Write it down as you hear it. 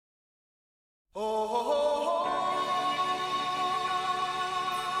Welcome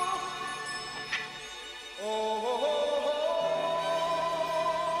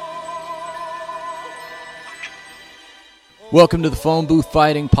to the Phone Booth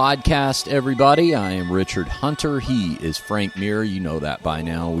Fighting Podcast, everybody. I am Richard Hunter. He is Frank Mir. You know that by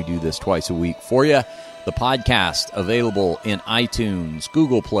now. We do this twice a week for you. The podcast available in iTunes,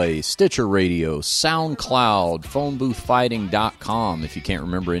 Google Play, Stitcher Radio, SoundCloud, phoneboothfighting.com if you can't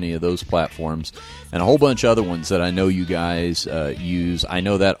remember any of those platforms, and a whole bunch of other ones that I know you guys use. I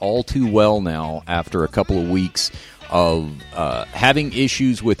know that all too well now after a couple of weeks of having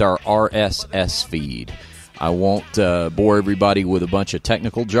issues with our RSS feed. I won't bore everybody with a bunch of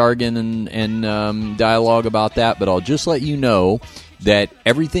technical jargon and dialogue about that, but I'll just let you know that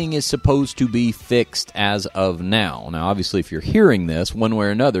everything is supposed to be fixed as of now. Now, obviously, if you're hearing this, one way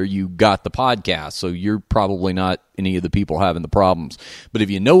or another, you got the podcast, so you're probably not any of the people having the problems. But if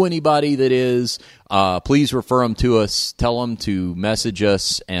you know anybody that is, please refer them to us. Tell them to message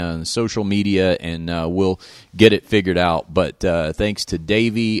us on social media, and we'll get it figured out. But thanks to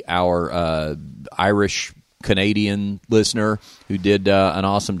Davey, our Irish Canadian listener, who did an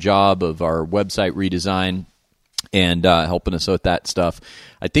awesome job of our website redesign and helping us with that stuff.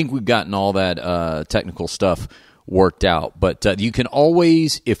 I think we've gotten all that technical stuff worked out. But you can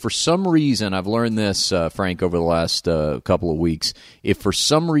always, if for some reason, I've learned this, Frank, over the last couple of weeks, if for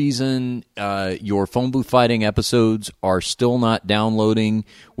some reason your Phone Booth Fighting episodes are still not downloading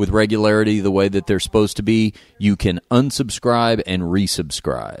with regularity the way that they're supposed to be, you can unsubscribe and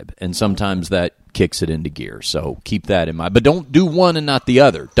resubscribe. And sometimes that kicks it into gear. So keep that in mind. But don't do one and not the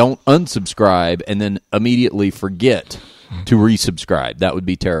other. Don't unsubscribe and then immediately forget to resubscribe. That would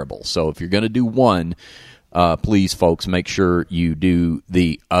be terrible. So if you're going to do one, please, folks, make sure you do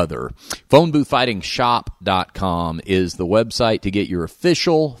the other. PhoneBoothFightingShop.com is the website to get your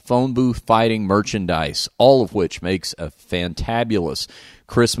official Phone Booth Fighting merchandise, all of which makes a fantabulous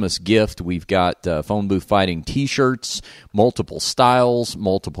Christmas gift. We've got Phone Booth Fighting T-shirts, multiple styles,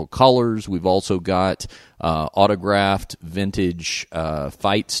 multiple colors. We've also got autographed vintage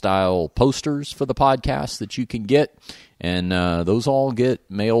fight-style posters for the podcast that you can get. And those all get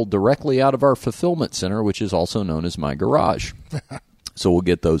mailed directly out of our fulfillment center, which is also known as My Garage. So we'll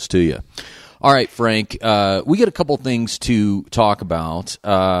get those to you. All right, Frank, we got a couple things to talk about.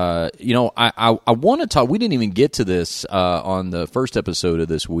 I want to talk. We didn't even get to this on the first episode of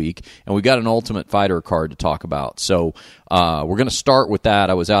this week, and we got an Ultimate Fighter card to talk about. So we're going to start with that.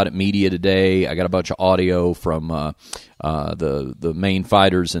 I was out at media today. I got a bunch of audio from the main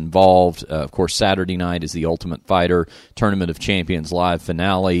fighters involved. Of course, Saturday night is the Ultimate Fighter Tournament of Champions live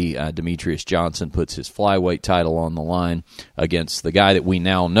finale. Demetrius Johnson puts his flyweight title on the line against the guy that we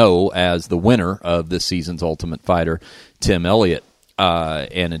now know as the winner of this season's Ultimate Fighter, Tim Elliott.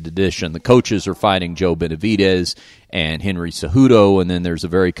 And in addition, the coaches are fighting Joe Benavidez and Henry Cejudo, and then there's a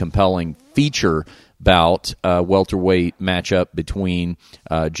very compelling feature bout, welterweight matchup between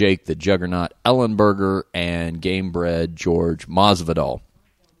Jake the Juggernaut Ellenberger and Gamebred George Masvidal.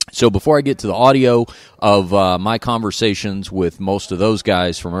 So before I get to the audio of my conversations with most of those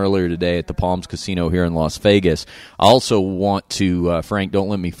guys from earlier today at the Palms Casino here in Las Vegas, I also want to, Frank, don't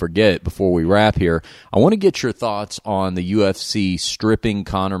let me forget before we wrap here, I want to get your thoughts on the UFC stripping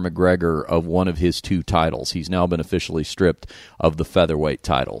Conor McGregor of one of his two titles. He's now been officially stripped of the featherweight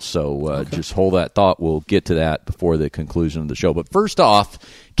title. So just hold that thought. We'll get to that before the conclusion of the show. But first off,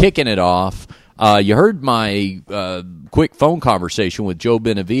 kicking it off, you heard my quick phone conversation with Joe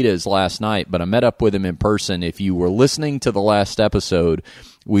Benavidez last night, but I met up with him in person. If you were listening to the last episode,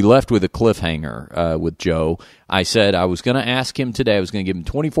 we left with a cliffhanger with Joe. I said I was going to ask him today, I was going to give him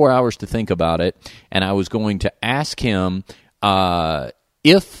 24 hours to think about it, and I was going to ask him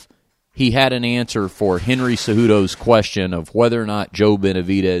if he had an answer for Henry Cejudo's question of whether or not Joe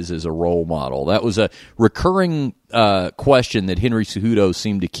Benavidez is a role model. That was a recurring question that Henry Cejudo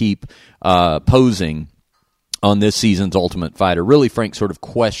seemed to keep posing on this season's Ultimate Fighter. Really, Frank sort of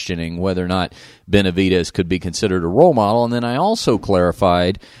questioning whether or not Benavidez could be considered a role model. And then I also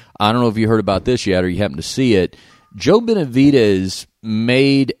clarified, I don't know if you heard about this yet or you happened to see it, Joe Benavidez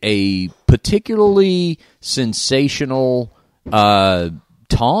made a particularly sensational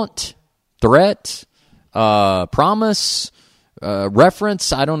taunt, threat, promise,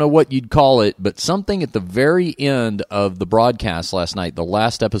 reference, I don't know what you'd call it, but something at the very end of the broadcast last night, the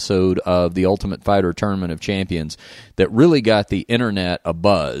last episode of the Ultimate Fighter Tournament of Champions, that really got the internet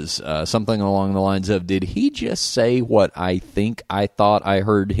abuzz. Something along the lines of, did he just say what I thought I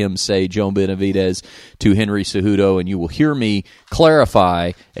heard him say, Joe Benavidez, to Henry Cejudo? And you will hear me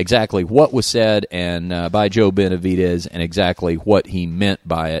clarify exactly what was said and by Joe Benavidez and exactly what he meant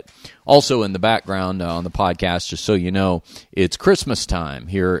by it Also in the background on the podcast, just so you know, it's Christmas time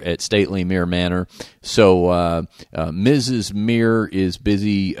here at Stately Mere Manor. So Mrs. Mere is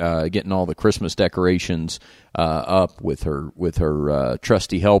busy getting all the Christmas decorations up with her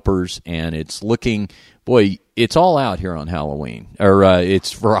trusty helpers, and it's looking, boy, it's all out here on Halloween, or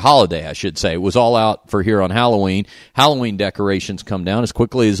it's for a holiday, I should say. It was all out for here on Halloween. Halloween decorations come down. As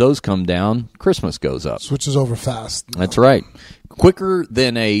quickly as those come down, Christmas goes up. Switches over fast. That's right. Quicker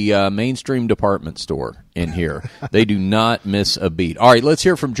than a mainstream department store in here. They do not miss a beat. All right, let's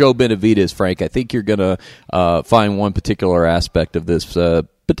hear from Joe Benavidez, Frank. I think you're going to find one particular aspect of this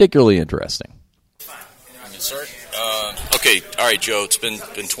particularly interesting. Sir? Okay, all right, Joe. It's been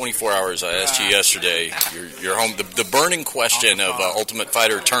 24 hours. I asked you yesterday. You're home. The burning question of Ultimate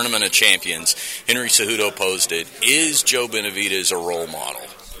Fighter Tournament of Champions. Henry Cejudo posed it. Is Joe Benavidez a role model?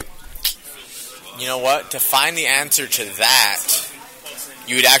 You know what? To find the answer to that,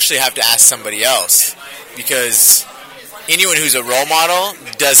 you would actually have to ask somebody else, because anyone who's a role model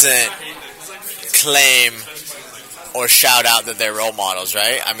doesn't claim or shout out that they're role models,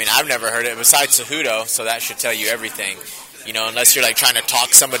 right? I mean, I've never heard it besides Cejudo, so that should tell you everything. You know, unless you're like trying to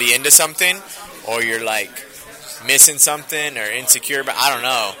talk somebody into something, or you're like missing something or insecure, but I don't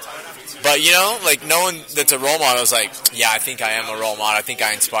know. But you know, like no one that's a role model is like, yeah, I think I am a role model. I think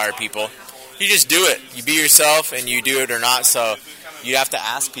I inspire people. You just do it. You be yourself, and you do it or not. So you have to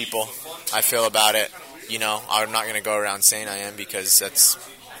ask people, I feel, about it. You know, I'm not going to go around saying I am, because that's,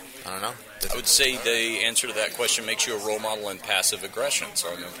 I don't know. I would say the answer to that question makes you a role model in passive aggression,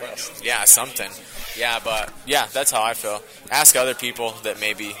 so I'm impressed. Yeah, something. Yeah, but, yeah, that's how I feel. Ask other people that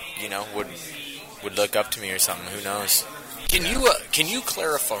maybe, you know, would look up to me or something. Who knows? Can you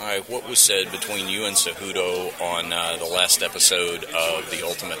clarify what was said between you and Cejudo on the last episode of The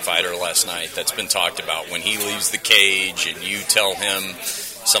Ultimate Fighter last night that's been talked about, when he leaves the cage and you tell him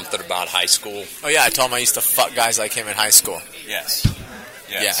something about high school? Oh, yeah, I told him I used to fuck guys like him in high school. Yes.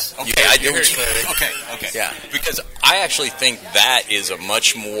 Yes. Yeah. Okay, I do what you Okay. Yeah. Because I actually think that is a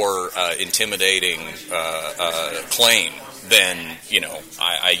much more intimidating claim than, you know,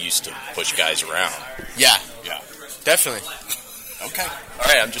 I used to push guys around. Yeah. Yeah. Definitely. Okay. All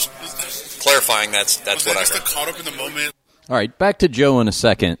right, I'm just clarifying that's what I heard. Just caught up in the moment. All right, back to Joe in a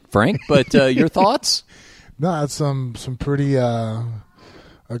second, Frank, but your thoughts? No, it's some pretty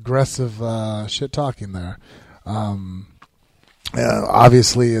aggressive shit talking there.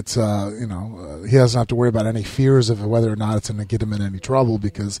 Obviously, it's he doesn't have to worry about any fears of whether or not it's going to get him in any trouble,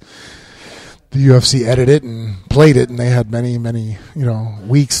 because the UFC edited it and played it, and they had many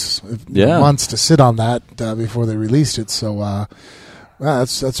weeks, months to sit on that before they released it. So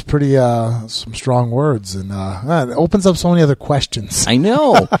that's pretty some strong words, and it opens up so many other questions. I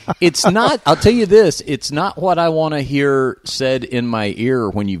know. It's not. I'll tell you this. It's not what I want to hear said in my ear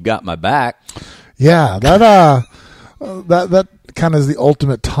when you've got my back. Yeah, that kind of is the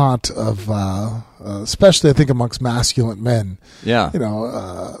ultimate taunt of, especially I think amongst masculine men. Yeah,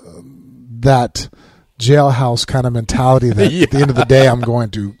 that jailhouse kind of mentality that at the end of the day I'm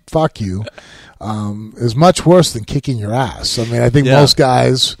going to fuck you is much worse than kicking your ass. I mean, I think most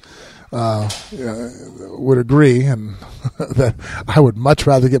guys would agree, and that I would much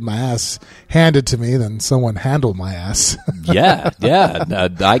rather get my ass handed to me than someone handle my ass. yeah.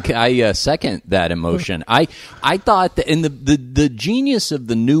 I second that emotion. I thought that, and the genius of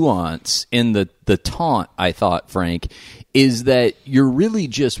the nuance in the taunt, I thought, Frank, is that you're really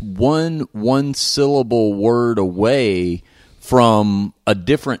just one syllable word away from a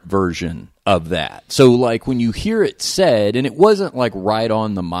different version of that. So like when you hear it said, and it wasn't like right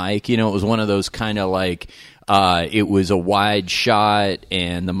on the mic, it was one of those kind of like it was a wide shot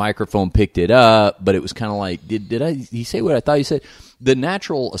and the microphone picked it up, but it was kind of like, did he say what I thought he said? The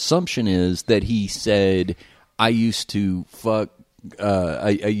natural assumption is that he said, I used to fuck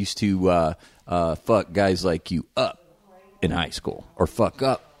fuck guys like you up in high school, or fuck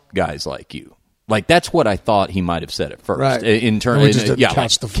up guys like you. Like, that's what I thought he might have said at first. Right. In terms of,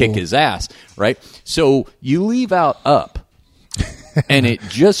 kick his ass, right? So you leave out up, and it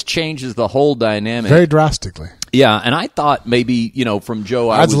just changes the whole dynamic. Very drastically. Yeah, and I thought maybe, from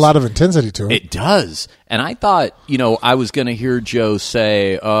Joe... Adds a lot of intensity to it. It does. And I thought, I was going to hear Joe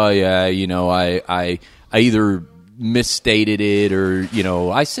say, oh, yeah, I either misstated it, or,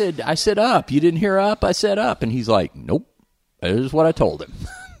 I said up. You didn't hear up? I said up. And he's like, nope. That is what I told him.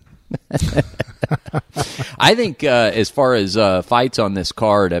 I think as far as fights on this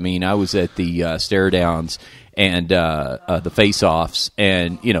card, I mean, I was at the stare downs, the face-offs,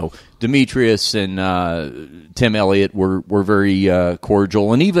 and Demetrius and Tim Elliott were very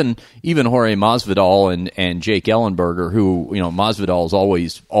cordial, and even Jorge Masvidal and Jake Ellenberger, who Masvidal is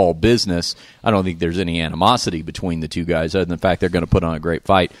always all business. I don't think there's any animosity between the two guys, other than the fact they're going to put on a great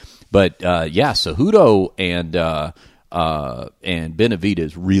fight. But Cejudo and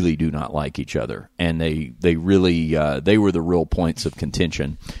Benavidez really do not like each other, and they really they were the real points of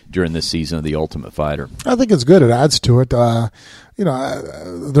contention during this season of The Ultimate Fighter. I think it's good. It adds to it. There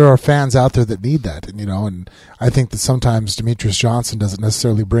are fans out there that need that, and I think that sometimes Demetrius Johnson doesn't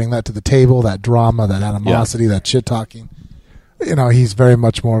necessarily bring that to the table, that drama, that animosity, that shit talking. He's very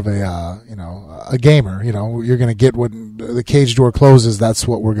much more of a gamer. You're going to get when the cage door closes. That's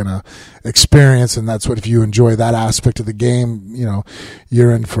what we're going to experience, and that's what, if you enjoy that aspect of the game,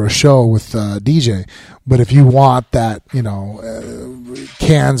 you're in for a show with DJ. But if you want that,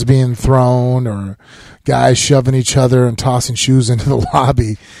 cans being thrown or guys shoving each other and tossing shoes into the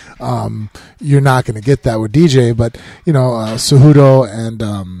lobby, you're not going to get that with DJ. But Cejudo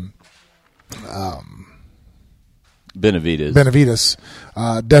and Benavidez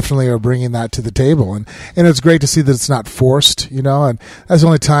definitely are bringing that to the table, and it's great to see that it's not forced, and that's the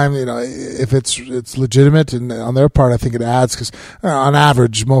only time, if it's legitimate, and on their part I think it adds, because on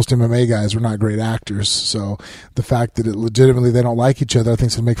average most MMA guys are not great actors, so the fact that legitimately they don't like each other, I think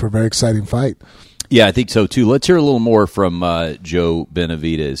is going to make for a very exciting fight. Yeah, I think so too. Let's hear a little more from Joe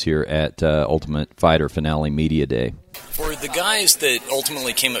Benavidez here at Ultimate Fighter Finale Media Day. For the guys that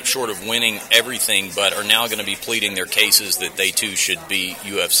ultimately came up short of winning everything but are now going to be pleading their cases that they too should be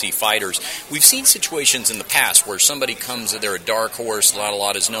UFC fighters, we've seen situations in the past where somebody comes, they're a dark horse, not a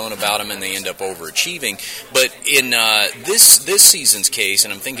lot is known about them, and they end up overachieving. But in this season's case,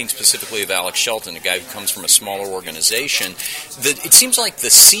 and I'm thinking specifically of Alex Shelton, a guy who comes from a smaller organization, it seems like the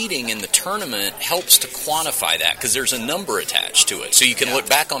seeding in the tournament helps to quantify that, because there's a number attached to it. So you can look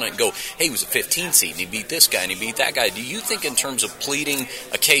back on it and go, hey, he was a 15 seed, and he beat this guy, and he beat that guy. Do you think, in terms of pleading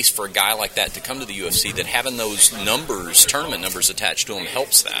a case for a guy like that to come to the UFC, that having those numbers, tournament numbers attached to him,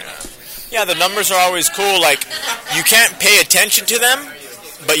 helps that? Yeah, the numbers are always cool. Like, you can't pay attention to them,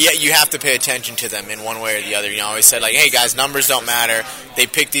 but yet you have to pay attention to them in one way or the other. I always said, like, hey, guys, numbers don't matter. They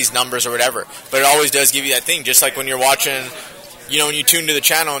pick these numbers or whatever. But it always does give you that thing, just like when you're watching, when you tune to the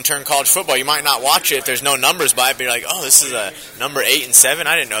channel and turn college football, you might not watch it if there's no numbers by it, but you're like, oh, this is a number 8 and 7.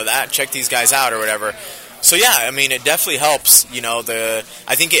 I didn't know that. Check these guys out or whatever. So, yeah, I mean, it definitely helps.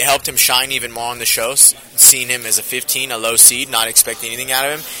 I think it helped him shine even more on the show, seeing him as a 15, a low seed, not expecting anything out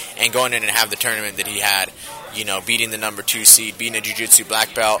of him, and going in and have the tournament that he had, beating the number 2 seed, beating a jiu-jitsu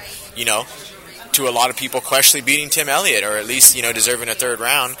black belt, to a lot of people questionably beating Tim Elliott, or at least, deserving a third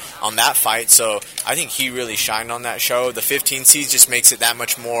round on that fight. So I think he really shined on that show. The 15 seeds just makes it that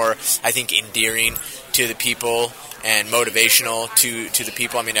much more, I think, endearing to the people and motivational to the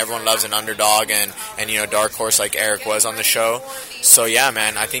people. I mean, everyone loves an underdog and dark horse like Eric was on the show. So yeah,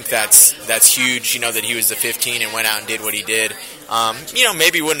 man, I think that's huge. That he was the 15 and went out and did what he did.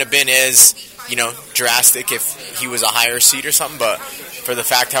 Maybe wouldn't have been as drastic if he was a higher seed or something, but for the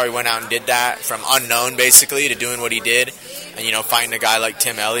fact how he went out and did that from unknown basically to doing what he did, and fighting a guy like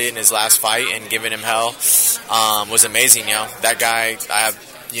Tim Elliott in his last fight and giving him hell was amazing. That guy, I have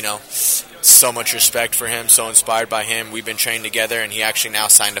so much respect for him, so inspired by him. We've been trained together, and he actually now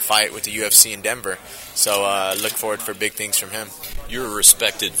signed a fight with the UFC in Denver. So look forward for big things from him. You're a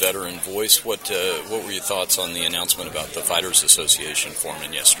respected veteran voice. What were your thoughts on the announcement about the Fighters Association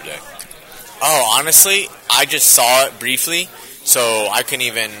forming yesterday? Oh, honestly, I just saw it briefly, so I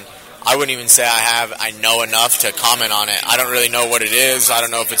wouldn't even say I know enough to comment on it. I don't really know what it is. I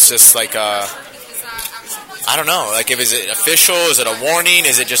don't know if it's just like I don't know. Like, is it official? Is it a warning?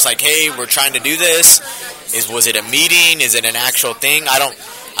 Is it just like, hey, we're trying to do this? Was it a meeting? Is it an actual thing?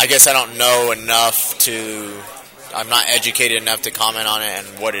 I guess I don't know enough I'm not educated enough to comment on it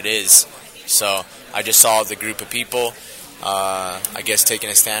and what it is. So I just saw the group of people, I guess,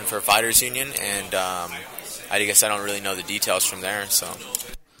 taking a stand for a fighters union, and I guess I don't really know the details from there. So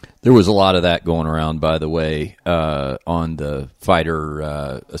there was a lot of that going around, by the way, on the Fighter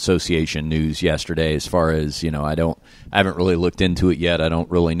Association news yesterday. As far as I haven't really looked into it yet. I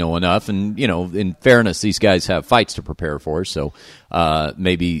don't really know enough, and in fairness, these guys have fights to prepare for, so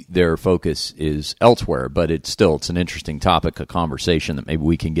maybe their focus is elsewhere. But it's an interesting topic, a conversation that maybe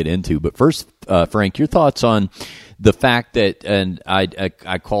we can get into. But first, Frank, your thoughts on the fact that, and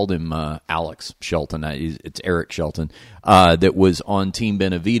I called him Alex Shelton. It's Eric Shelton, that was on Team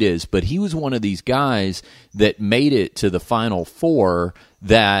Benavidez, but he was one of these guys that made it to the Final Four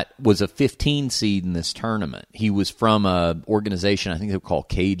that was a 15 seed in this tournament. He was from an organization, I think they were called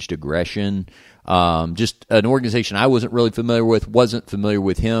Caged Aggression. Just an organization I wasn't really familiar with, wasn't familiar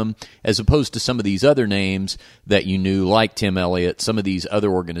with him, as opposed to some of these other names that you knew, like Tim Elliott, some of these other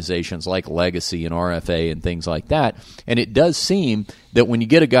organizations like Legacy and RFA and things like that. And it does seem that when you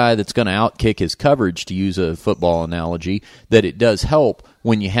get a guy that's going to outkick his coverage, to use a football analogy, that it does help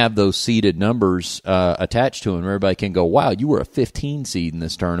when you have those seeded numbers attached to him. Everybody can go, wow, you were a 15 seed in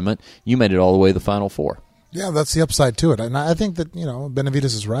this tournament. You made it all the way to the Final Four. Yeah, that's the upside to it. And I think that, Benavidez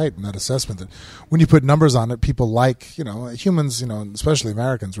is right in that assessment that when you put numbers on it, people like, humans, especially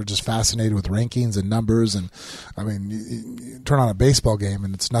Americans, we're just fascinated with rankings and numbers. And, I mean, you turn on a baseball game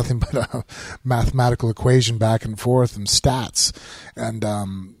and it's nothing but a mathematical equation back and forth and stats.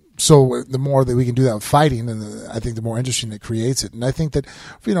 And, so the more that we can do that with fighting, and I think the more interesting it creates it. And I think that,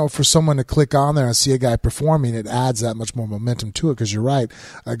 for someone to click on there and see a guy performing, it adds that much more momentum to it, because you're right.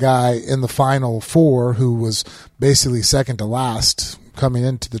 A guy in the Final Four who was basically second to last coming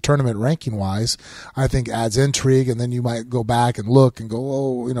into the tournament ranking-wise, I think adds intrigue, and then you might go back and look and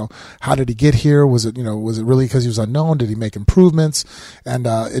go, how did he get here? Was it really because he was unknown? Did he make improvements? And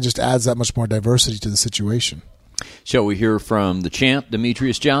it just adds that much more diversity to the situation. Shall we hear from the champ,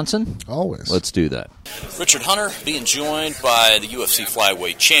 Demetrius Johnson? Always. Let's do that. Richard Hunter being joined by the UFC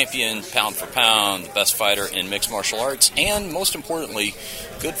flyweight champion, pound for pound, the best fighter in mixed martial arts, and most importantly,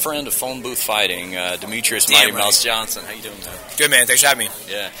 good friend of phone booth fighting, Demetrius Mighty Mouse Johnson. How you doing, man? Good, man. Thanks for having me.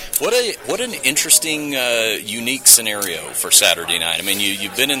 Yeah. What an interesting, unique scenario for Saturday night. I mean,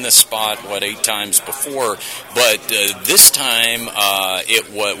 you've been in this spot, 8 times before, but this time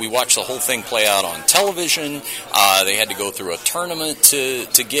we watched the whole thing play out on television. They had to go through a tournament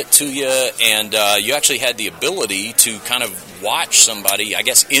to get to you, and you actually had the ability to kind of watch somebody, I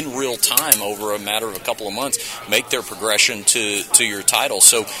guess, in real time over a matter of a couple of months make their progression to your title.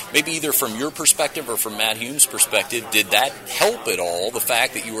 So maybe either from your perspective or from Matt Hume's perspective, did that help at all, the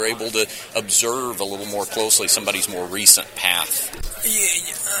fact that you were able to observe a little more closely somebody's more recent path?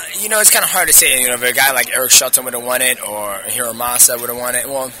 It's kind of hard to say. If a guy like Eric Shelton would have won it, or Hiromasa would have won it.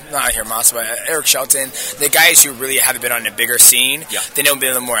 Well, not Hiromasa, but Eric Shelton. The guys who really haven't been on a bigger scene, then it'll be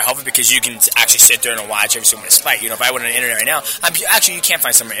a little more helpful, because you can actually sit there and watch every single fight. If I went on the internet right now, you can't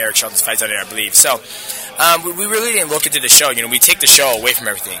find some of Eric Shelton's fights out there, I believe. So we really didn't look into the show. We take the show away from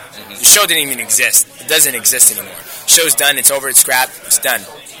everything. Mm-hmm. The show didn't even exist. It doesn't exist anymore. The show's done. It's over. It's scrapped. It's done.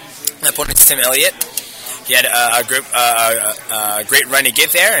 My opponent's Tim Elliott. He had a great run to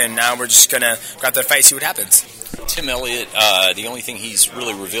get there, and now we're just going to go out there and fight, see what happens. Tim Elliott, the only thing he's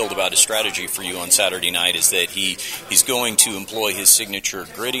really revealed about his strategy for you on Saturday night is that he's going to employ his signature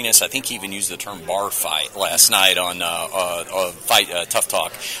grittiness. I think he even used the term bar fight last night on Tough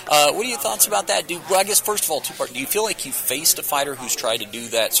Talk. What are your thoughts about that? I guess, first of all, two-part. Do you feel like you faced a fighter who's tried to do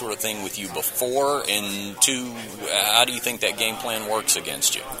that sort of thing with you before? And two, how do you think that game plan works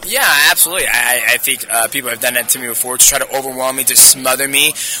against you? Yeah, absolutely. I think people have done that to me before, to try to overwhelm me, to smother me,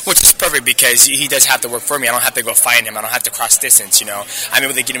 which is perfect, because he does have to work for me. I don't have to go find him. I don't have to cross distance. I'm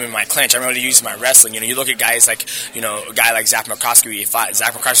able to get him in my clinch. I'm able to use my wrestling. You look at guys like, a guy like Zach McCoskey.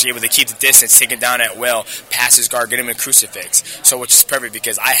 Zach McCoskey able to keep the distance, take him down at will, pass his guard, get him in crucifix. So, which is perfect,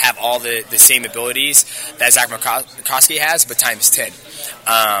 because I have all the same abilities that Zach McCoskey has, but times 10.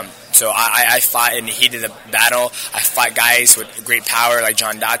 So I fought in the heat of the battle. I fought guys with great power like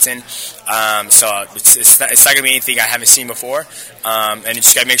John Dotson. So it's not going to be anything I haven't seen before. And you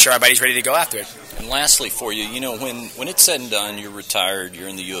just got to make sure everybody's ready to go after it. And lastly for you, when it's said and done, you're retired, you're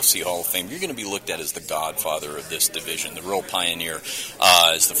in the UFC Hall of Fame, you're going to be looked at as the godfather of this division, the real pioneer,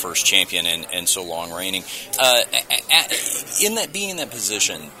 as the first champion and so long reigning. Being in that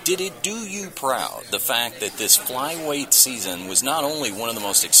position, did it do you proud, the fact that this flyweight season was not only one of the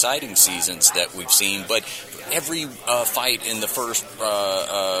most exciting seasons that we've seen, but every fight in the first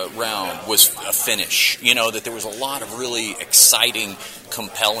round was a finish, that there was a lot of really exciting,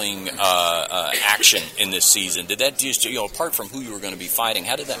 compelling action in this season? Did that just, apart from who you were going to be fighting,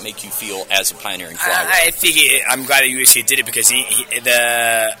 how did that make you feel as a pioneering flyweight? I think I'm glad that UFC did it, because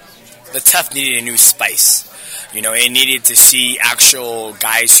the tough needed a new spice. It needed to see actual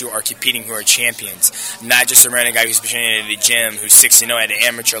guys who are competing, who are champions, not just a random guy who's training at the gym who's 6-0 at an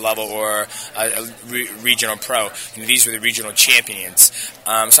amateur level or a regional pro. These were the regional champions.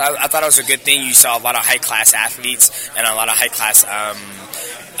 So I thought it was a good thing. You saw a lot of high-class athletes and a lot of high-class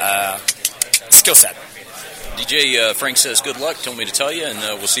skill set. DJ Frank says good luck, told me to tell you, and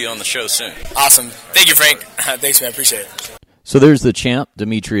we'll see you on the show soon. Awesome. Thank you, Frank. Thanks, man. Appreciate it. So there's the champ,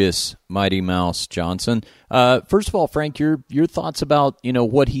 Demetrius Mighty Mouse Johnson. First of all, Frank, your thoughts about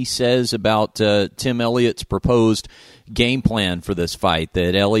what he says about Tim Elliott's proposed game plan for this fight.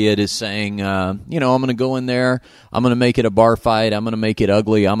 That Elliott is saying, I'm going to go in there, I'm going to make it a bar fight, I'm going to make it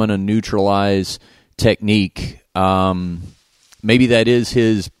ugly, I'm going to neutralize technique. Maybe that is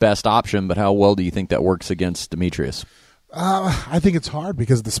his best option, but how well do you think that works against Demetrius? I think it's hard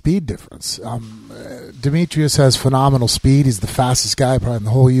because of the speed difference. Demetrius has phenomenal speed. He's the fastest guy probably in the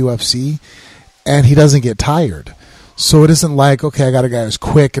whole UFC, and he doesn't get tired. So it isn't like, okay, I got a guy who's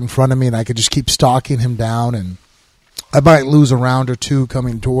quick in front of me, and I could just keep stalking him down, and I might lose a round or two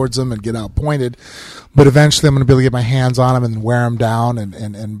coming towards him and get outpointed, but eventually I'm going to be able to get my hands on him and wear him down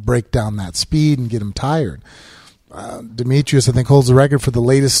and break down that speed and get him tired. Demetrius, I think, holds the record for the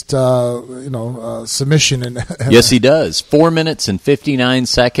latest, submission. Yes, he does. 4 minutes and 59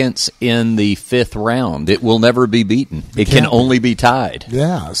 seconds in the 5th round. It will never be beaten. It can only be tied.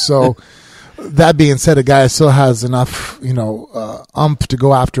 Yeah. So that being said, a guy still has enough, to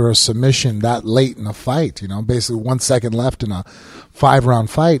go after a submission that late in a fight. Basically 1 second left in a 5-round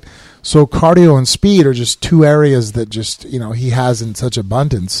fight. So cardio and speed are just two areas that just, he has in such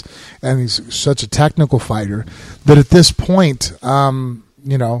abundance, and he's such a technical fighter that at this point, if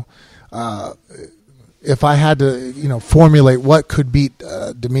I had to, formulate what could beat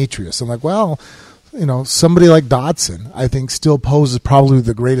Demetrius, I'm like, well, somebody like Dodson, I think, still poses probably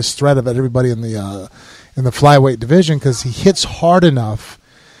the greatest threat of everybody in the flyweight division because he hits hard enough,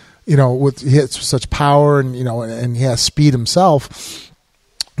 he hits with such power and and he has speed himself,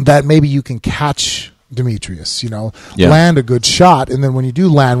 that maybe you can catch Demetrius, land a good shot. And then when you do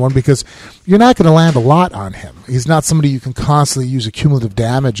land one, because you're not going to land a lot on him. He's not somebody you can constantly use accumulative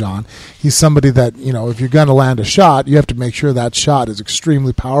damage on. He's somebody that, if you're going to land a shot, you have to make sure that shot is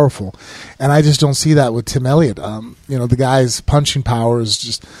extremely powerful. And I just don't see that with Tim Elliott. The guy's punching power is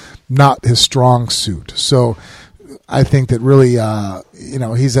just not his strong suit. So I think that really,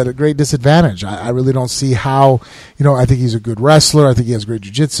 he's at a great disadvantage. I really don't see how, I think he's a good wrestler. I think he has great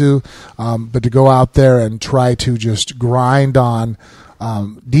jiu-jitsu. But to go out there and try to just grind on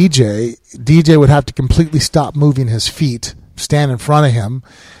DJ would have to completely stop moving his feet, stand in front of him,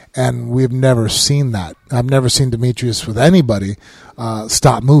 and we've never seen that. I've never seen Demetrius with anybody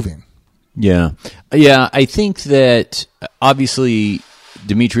stop moving. Yeah. I think that obviously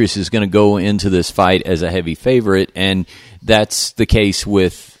Demetrius is going to go into this fight as a heavy favorite, and that's the case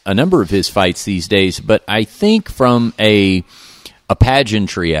with a number of his fights these days. But I think from a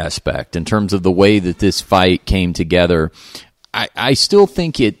pageantry aspect, in terms of the way that this fight came together, I still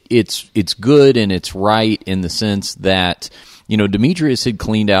think it's good and it's right in the sense that Demetrius had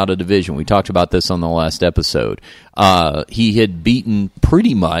cleaned out a division. We talked about this on the last episode. He had beaten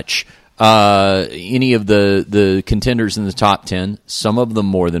pretty much any of the contenders in the top 10, some of them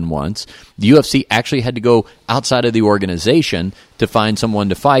more than once. The UFC actually had to go outside of the organization to find someone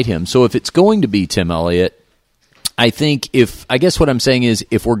to fight him. So if it's going to be Tim Elliott, I guess what I'm saying is,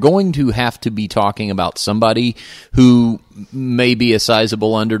 if we're going to have to be talking about somebody who may be a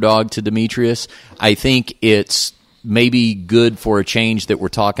sizable underdog to Demetrius, I think it's maybe good for a change that we're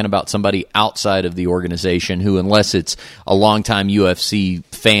talking about somebody outside of the organization who, unless it's a longtime UFC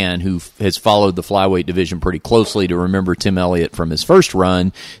fan who has followed the flyweight division pretty closely to remember Tim Elliott from his first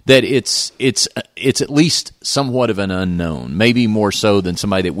run, that it's at least somewhat of an unknown, maybe more so than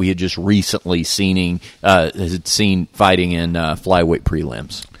somebody that we had just recently seen fighting in flyweight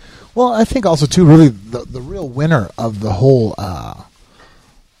prelims. Well, I think also too, really the real winner of the whole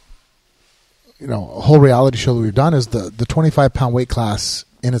whole reality show that we've done is the 25-pound weight class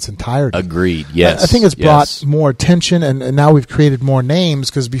in its entirety. Agreed, yes. I think it's brought more attention, and now we've created more names,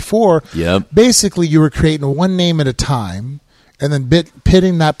 because before, basically you were creating one name at a time and then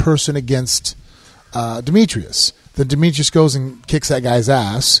pitting that person against Demetrius. Then Demetrius goes and kicks that guy's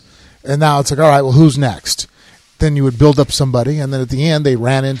ass, and now it's like, all right, well, who's next? Then you would build up somebody, and then at the end they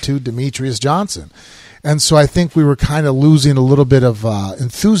ran into Demetrius Johnson. And so I think we were kind of losing a little bit of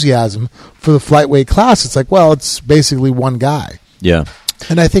enthusiasm for the flyweight class. It's like, well, it's basically one guy. Yeah.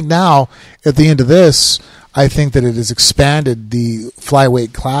 And I think now, at the end of this, I think that it has expanded the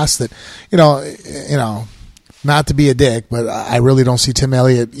flyweight class that, not to be a dick, but I really don't see Tim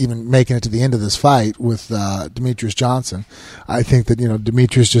Elliott even making it to the end of this fight with Demetrius Johnson. I think that,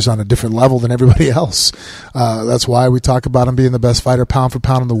 Demetrius is just on a different level than everybody else. That's why we talk about him being the best fighter pound for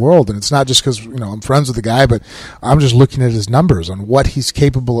pound in the world. And it's not just because, I'm friends with the guy, but I'm just looking at his numbers on what he's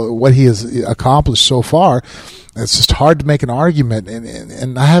capable of, what he has accomplished so far. It's just hard to make an argument.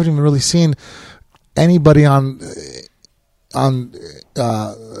 And I haven't even really seen anybody on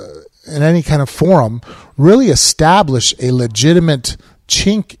in any kind of forum, really establish a legitimate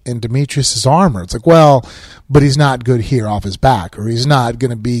chink in Demetrius' armor. It's like, well, but he's not good here off his back, or he's not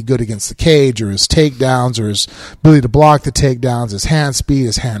going to be good against the cage, or his takedowns, or his ability to block the takedowns, his hand speed,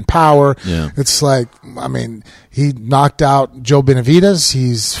 his hand power. Yeah. It's like, I mean, he knocked out Joe Benavidez.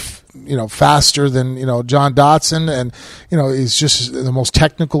 He's, you know, faster than, you know, John Dotson, and, you know, he's just the most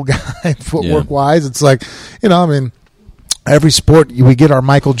technical guy footwork wise. It's like, you know, I mean, every sport we get our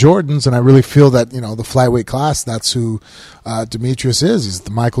Michael Jordans, and I really feel that, you know, the flyweight class, that's who Demetrius is. He's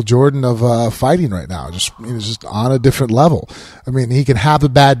the Michael Jordan of fighting right now. He's just on a different level. I mean, he can have a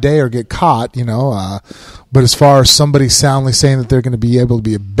bad day or get caught, you know, but as far as somebody soundly saying that they're going to be able to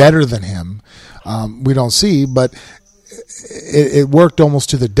be better than him, we don't see. But it worked almost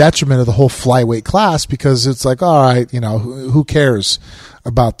to the detriment of the whole flyweight class, because it's like, all right, you know, who cares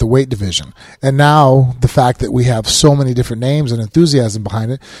about the weight division? And now the fact that we have so many different names and enthusiasm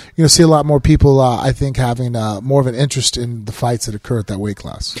behind it, you're going to see a lot more people, I think, having more of an interest in the fights that occur at that weight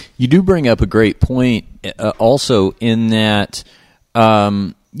class. You do bring up a great point also in that,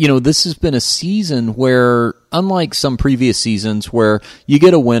 you know, this has been a season where, unlike some previous seasons where you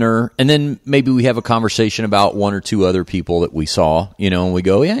get a winner and then maybe we have a conversation about one or two other people that we saw, you know, and we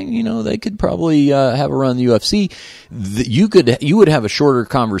go, yeah, you know, they could probably have a run in the UFC. You would have a shorter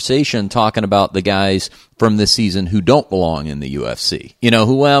conversation talking about the guys from this season who don't belong in the UFC. You know,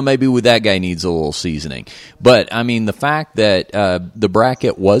 who, well, maybe that guy needs a little seasoning. But, I mean, the fact that the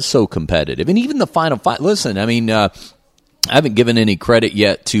bracket was so competitive, and even the final fight, listen, I mean, I haven't given any credit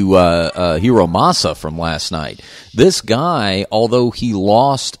yet to Hiro Masa from last night. This guy, although he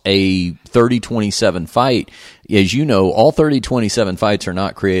lost a 30-27 fight, as you know, all 30-27 fights are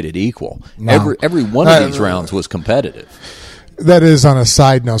not created equal. No. Every one of these rounds was competitive. That is, on a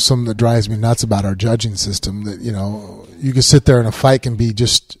side note, something that drives me nuts about our judging system, that, you know, you can sit there and a fight can be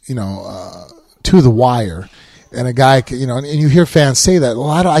just, you know, to the wire. And a guy, you know, and you hear fans say that, well,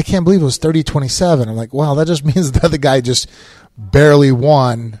 I can't believe it was 30-27. I'm like, well, that just means that the guy just barely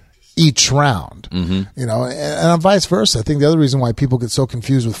won each round, you know, and vice versa. I think the other reason why people get so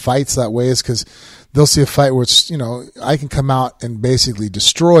confused with fights that way is because they'll see a fight where it's, you know, I can come out and basically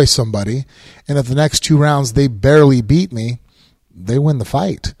destroy somebody, and if the next 2 rounds they barely beat me, they win the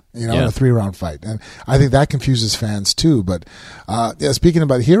fight. You know, in a 3-round fight. And I think that confuses fans too. But, yeah, speaking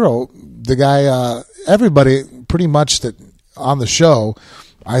about Hiro, the guy, everybody pretty much that on the show,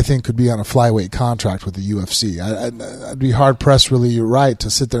 I think could be on a flyweight contract with the UFC. I'd be hard pressed, really, you're right, to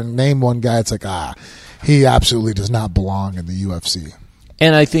sit there and name one guy. It's like, he absolutely does not belong in the UFC.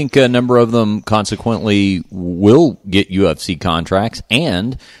 And I think a number of them consequently will get UFC contracts,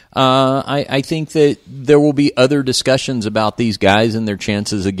 and I think that there will be other discussions about these guys and their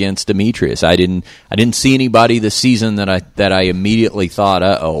chances against Demetrius. I didn't see anybody this season that I immediately thought,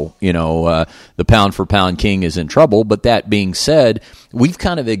 the pound for pound king is in trouble. But that being said, we've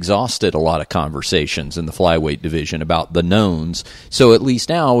kind of exhausted a lot of conversations in the flyweight division about the knowns. So at least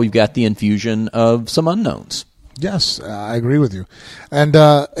now we've got the infusion of some unknowns. Yes, I agree with you. And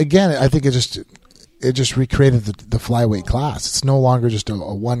again, I think it just recreated the flyweight class. It's no longer just a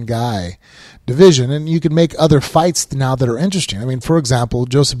one-guy division, and you can make other fights now that are interesting. I mean, for example,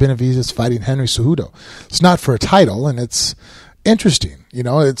 Joseph Benavidez is fighting Henry Cejudo. It's not for a title, and it's interesting. You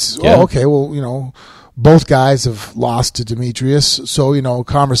know, it's, okay, well, you know, both guys have lost to Demetrius, so, you know,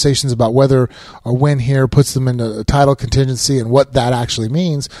 conversations about whether a win here puts them into a title contingency and what that actually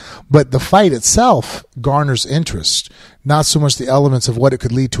means. But the fight itself garners interest, not so much the elements of what it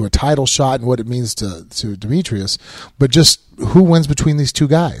could lead to a title shot and what it means to Demetrius, but just who wins between these two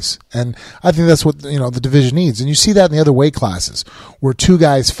guys. And I think that's what, you know, the division needs. And you see that in the other weight classes where two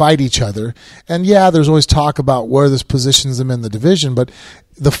guys fight each other. And yeah, there's always talk about where this positions them in the division, but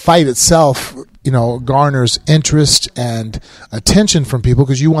the fight itself, you know, garners interest and attention from people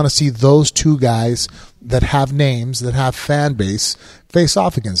because you want to see those two guys that have names, that have fan base, face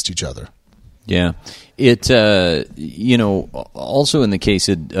off against each other. Yeah. It, you know, also in the case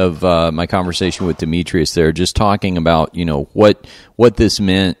of my conversation with Demetrius there, just talking about, you know, what this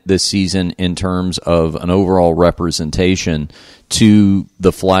meant this season in terms of an overall representation to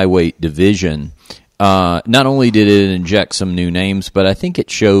the flyweight division. Not only did it inject some new names, but I think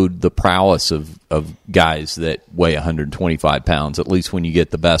it showed the prowess of guys that weigh 125 pounds, at least when you get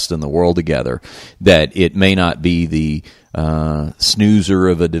the best in the world together, that it may not be the snoozer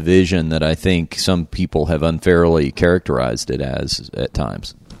of a division that I think some people have unfairly characterized it as at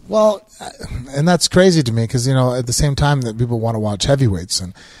times. Well, and that's crazy to me because, at the same time that people want to watch heavyweights,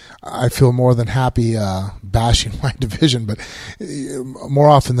 and I feel more than happy bashing my division, but more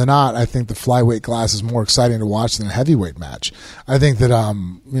often than not, I think the flyweight class is more exciting to watch than a heavyweight match. I think that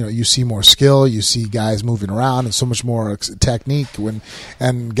you see more skill, you see guys moving around, and so much more technique.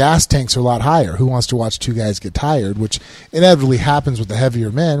 And gas tanks are a lot higher. Who wants to watch two guys get tired? Which inevitably happens with the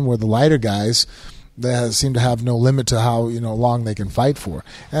heavier men, where the lighter guys, they seem to have no limit to how long they can fight for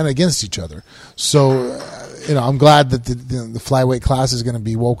and against each other. So I'm glad that the flyweight class is going to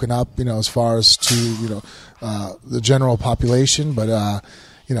be woken up, as far as to the general population, but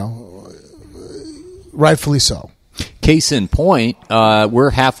rightfully so. Case in point,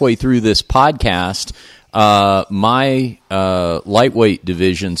 we're halfway through this podcast. My lightweight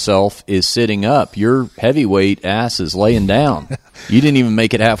division self is sitting up. Your heavyweight ass is laying down. You didn't even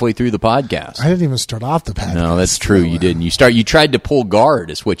make it halfway through the podcast. I didn't even start off the podcast. No, that's true. You didn't. You tried to pull guard.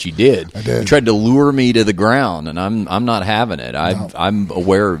 Is what you did. I did. You tried to lure me to the ground, and I'm not having it. I'm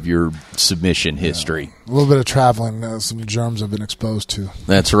aware of your submission history. A little bit of traveling, some germs have been exposed to.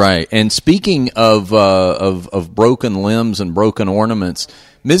 That's right. And speaking of broken limbs and broken ornaments,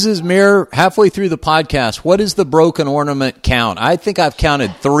 Mrs. Mir, halfway through the podcast, what is the broken ornament count? I think I've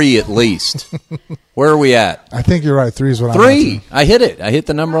counted 3 at least. Where are we at? I think you're right. 3 is what 3. I hit it. I hit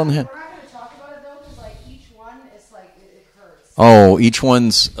the number on the head. We're not going to talk about it, though, because each one is it hurts. Oh, each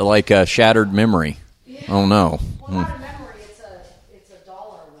one's like a shattered memory. Yeah. Oh, no. Well, not a memory. It's a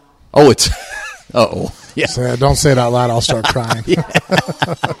dollar amount. Oh, it's... Uh-oh. Yeah. So don't say it out loud. I'll start crying.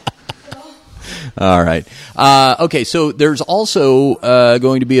 All right. Okay, so there's also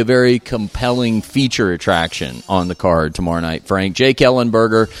going to be a very compelling feature attraction on the card tomorrow night, Frank. Jake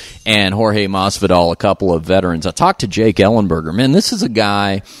Ellenberger and Jorge Masvidal, a couple of veterans. I talked to Jake Ellenberger. Man, this is a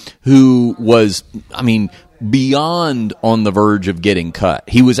guy who was, beyond on the verge of getting cut.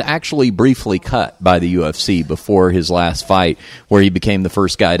 He was actually briefly cut by the UFC before his last fight, where he became the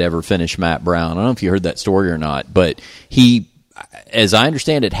first guy to ever finish Matt Brown. I don't know if you heard that story or not, but he, as I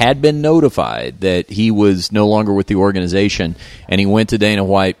understand it, had been notified that he was no longer with the organization, and he went to Dana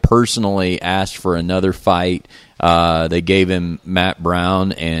White, personally asked for another fight. They gave him Matt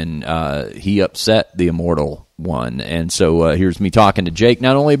Brown, and he upset the Immortal One. And so here's me talking to Jake,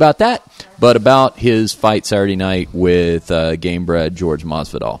 not only about that, but about his fight Saturday night with game-bred George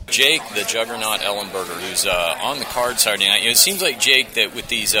Masvidal. Jake, the Juggernaut Ellenberger, who's on the card Saturday night. It seems like, Jake, that with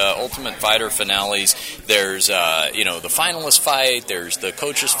these Ultimate Fighter finales, there's the finalist fight, there's the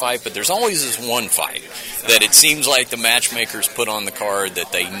coaches fight, but there's always this one fight that it seems like the matchmakers put on the card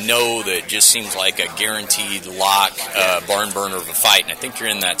that they know that just seems like a guaranteed lock, barn burner of a fight. And I think you're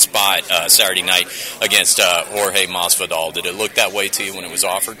in that spot Saturday night against Jorge Masvidal. Did it look that way to you when it was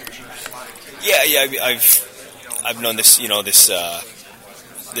offered? Yeah. I've known this.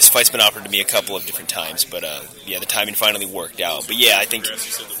 This fight's been offered to me a couple of different times, but the timing finally worked out. But yeah, I think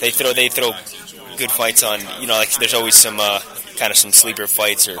they throw good fights on. There's always some kind of some sleeper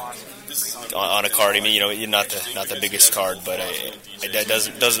fights or on a card. You're not the biggest card, but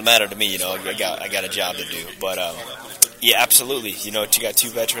it doesn't matter to me. I got a job to do. But yeah, absolutely. You got 2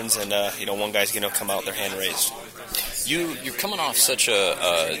 veterans, and one guy's gonna come out with their hand raised. You're coming off such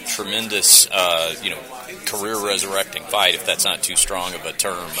a tremendous, career-resurrecting fight, if that's not too strong of a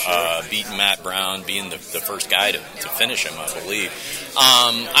term, beating Matt Brown, being the first guy to finish him, I believe.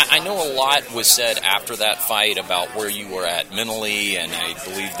 I know a lot was said after that fight about where you were at mentally, and I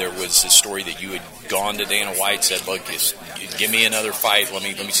believe there was a story that you had gone to Dana White, said, look, give me another fight, let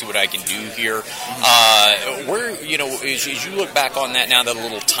me see what I can do here. As you look back on that now that a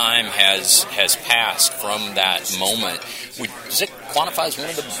little time has passed from that moment, does it quantify as one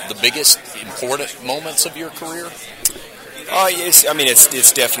of the biggest important moments of your career? Yes.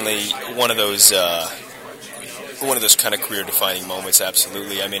 It's definitely one of those kind of career-defining moments.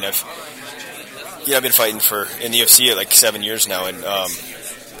 Absolutely. I've been fighting in the UFC like 7 years now, and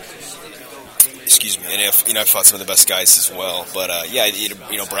and I've fought some of the best guys as well. But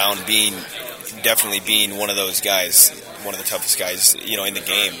Brown definitely being one of those guys, one of the toughest guys in the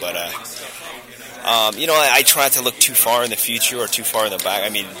game. But I try not to look too far in the future or too far in the back.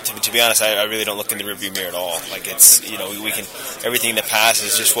 To be honest, I really don't look in the rearview mirror at all. Like, it's, we can, everything in the past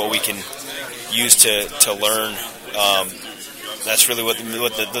is just what we can use to learn. That's really what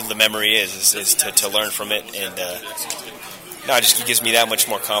the memory is to learn from it. And it gives me that much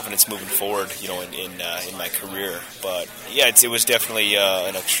more confidence moving forward, in my career. But yeah, it was definitely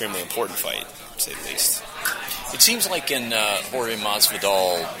an extremely important fight, to say the least. It seems like in Jorge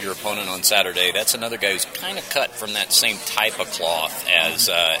Masvidal, your opponent on Saturday, that's another guy who's kind of cut from that same type of cloth as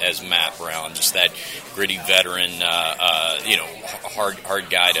Matt Brown, just that gritty veteran, hard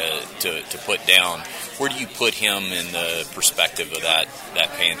guy to put down. Where do you put him in the perspective of that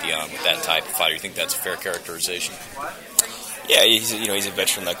pantheon with that type of fighter? You think that's a fair characterization? Yeah, he's a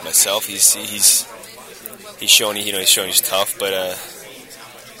veteran like myself. He's shown he's tough, but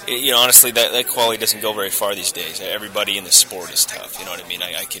honestly, that quality doesn't go very far these days. Everybody in the sport is tough. You know what I mean?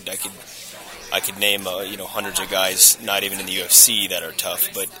 I could name hundreds of guys, not even in the UFC, that are tough.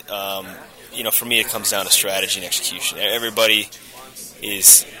 But for me, it comes down to strategy and execution. Everybody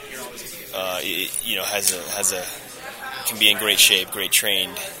is can be in great shape, great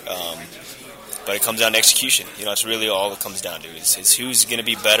trained. But it comes down to execution. It's really all it comes down to is who's going to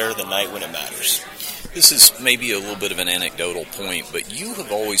be better the night when it matters. This is maybe a little bit of an anecdotal point, but you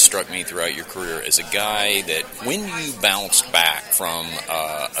have always struck me throughout your career as a guy that when you bounced back from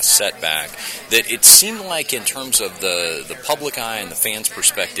a setback, that it seemed like in terms of the public eye and the fans'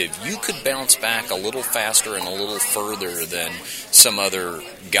 perspective, you could bounce back a little faster and a little further than some other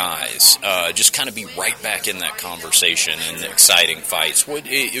guys. Just kind of be right back in that conversation and exciting fights. One,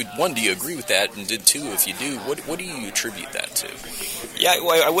 do you agree with that? And two, if you do, what do you attribute that to? Yeah,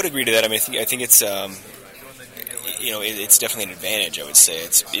 well, I would agree to that. I mean, I think it's it's definitely an advantage. I would say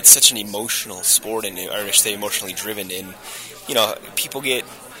it's such an emotional sport, and or I should say emotionally driven. And people get,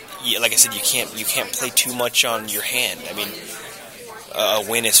 like I said, you can't play too much on your hand. I mean, a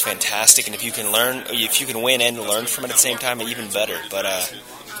win is fantastic, and if you can win and learn from it at the same time, even better. But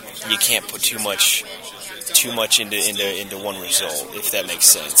you can't put too much into one result, if that makes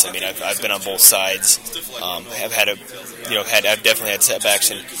sense. I mean, I've been on both sides. I've definitely had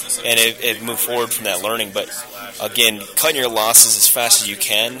setbacks and it moved forward from that learning. But again, cutting your losses as fast as you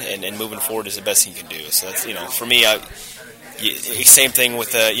can and moving forward is the best thing you can do. So that's for me. Same thing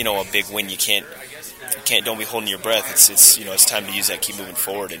with a big win. You can't. Don't be holding your breath. It's time to use that. Keep moving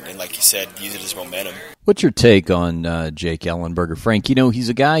forward, and like you said, use it as momentum. What's your take on Jake Ellenberger, Frank? He's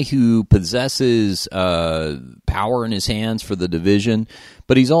a guy who possesses power in his hands for the division,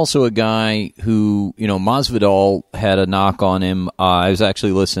 but he's also a guy who, Masvidal had a knock on him. I was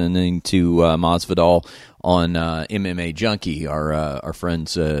actually listening to Masvidal on MMA Junkie, our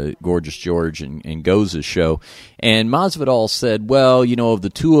friends Gorgeous George and Goza's show, and Masvidal said, "Well, of the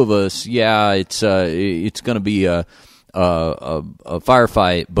two of us, yeah, it's going to be a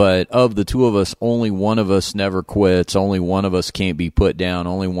firefight, but of the two of us, only one of us never quits. Only one of us can't be put down.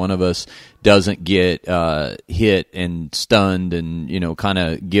 Only one of us doesn't get hit and stunned and kind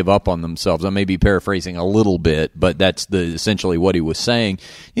of give up on themselves." I may be paraphrasing a little bit, but that's essentially what he was saying.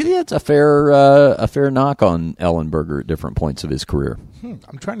 You think that's a fair knock on Ellenberger at different points of his career?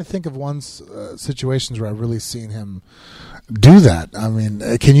 I'm trying to think of situations where I've really seen him do that. I mean,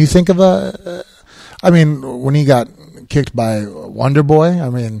 can you think of when he got kicked by Wonder Boy? I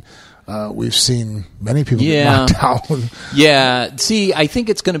mean, we've seen many people get knocked out. Yeah. See, I think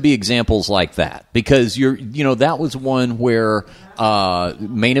it's going to be examples like that because that was one where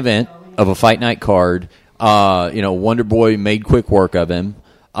main event of a fight night card. Wonder Boy made quick work of him.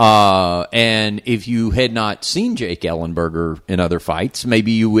 And if you had not seen Jake Ellenberger in other fights,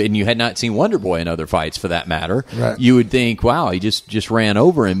 maybe you had not seen Wonder Boy in other fights for that matter, right, you would think, wow, he just ran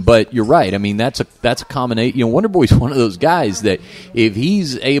over him. But you're right. I mean, that's a combination. Wonder Boy's one of those guys that if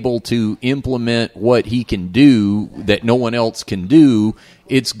he's able to implement what he can do that no one else can do,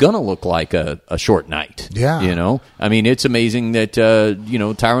 it's going to look like a short night. Yeah. I mean, it's amazing that,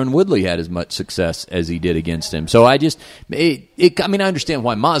 Tyron Woodley had as much success as he did against him. So I understand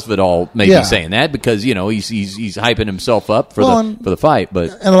why Masvidal may be saying that because, he's hyping himself up for the fight.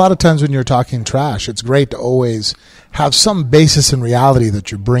 But and a lot of times when you're talking trash, it's great to always have some basis in reality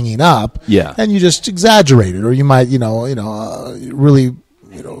that you're bringing up. Yeah. And you just exaggerate it, or you might, really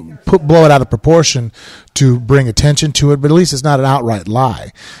blow it out of proportion to bring attention to it, but at least it's not an outright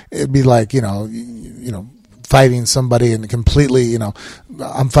lie. It'd be like, fighting somebody and completely,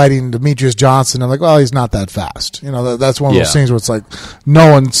 I'm fighting Demetrius Johnson. I'm like, well, he's not that fast. That's one of those things where it's like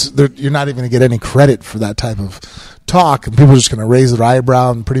you're not even going to get any credit for that type of talk, and people are just going to raise their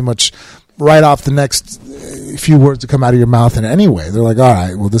eyebrow and pretty much right off the next few words that come out of your mouth in any way. They're like, all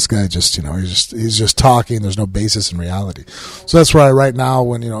right, well, this guy just, he's just talking. There's no basis in reality. So that's why right now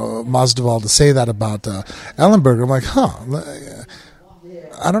when, Masvidal to say that about Ellenberger, I'm like,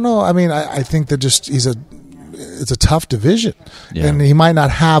 I don't know. I mean, I think that just it's a tough division. Yeah. And he might not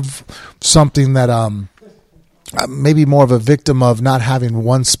have something that maybe more of a victim of not having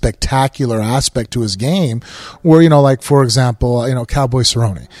one spectacular aspect to his game where, like, for example, Cowboy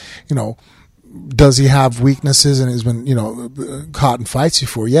Cerrone, does he have weaknesses and has been, caught in fights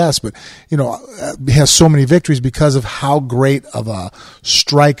before? Yes, but, he has so many victories because of how great of a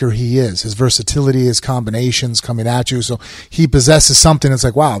striker he is. His versatility, his combinations coming at you. So he possesses something that's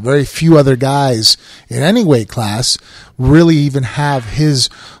like, wow, very few other guys in any weight class really even have his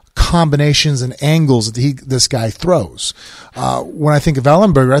combinations and angles that this guy throws. When I think of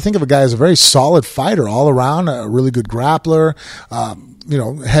Ellenberger, I think of a guy as a very solid fighter all around, a really good grappler,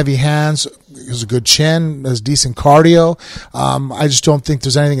 heavy hands, has a good chin, has decent cardio. I just don't think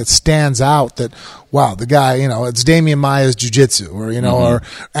there's anything that stands out that, wow, the guy, it's Damian Maia's jiu-jitsu or, or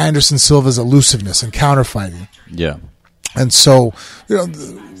Anderson Silva's elusiveness and counterfighting. Yeah. And so,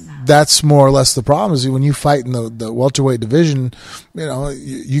 that's more or less the problem is when you fight in the welterweight division,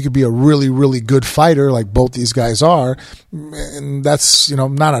 you could be a really, really good fighter like both these guys are. And that's,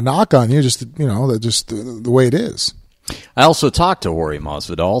 not a knock on you, just, just the way it is. I also talked to Jorge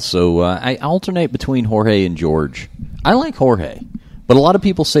Masvidal, so I alternate between Jorge and George. I like Jorge, but a lot of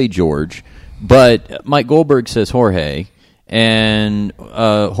people say George, but Mike Goldberg says Jorge, and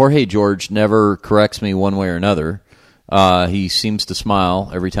Jorge George never corrects me one way or another. He seems to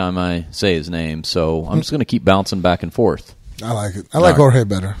smile every time I say his name, so I'm just going to keep bouncing back and forth. I like it. I like Jorge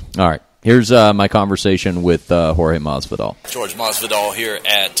better. All right. Here's my conversation with Jorge Masvidal. George Masvidal here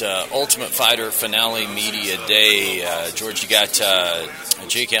at Ultimate Fighter Finale Media Day. George, you got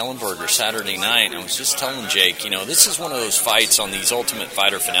Jake Ellenberger Saturday night. I was just telling Jake, this is one of those fights on these Ultimate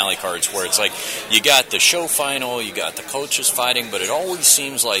Fighter Finale cards where it's like you got the show final, you got the coaches fighting, but it always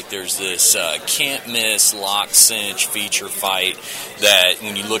seems like there's this can't-miss, lock-cinch feature fight that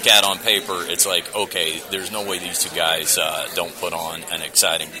when you look at on paper, it's like, okay, there's no way these two guys don't put on an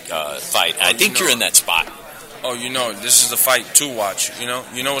exciting fight. I think you're in that spot. Oh, this is a fight to watch. You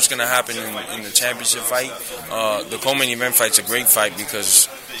know what's going to happen in the championship fight. The co-main event fight's a great fight because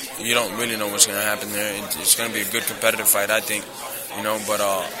you don't really know what's going to happen there. It's going to be a good competitive fight, I think. But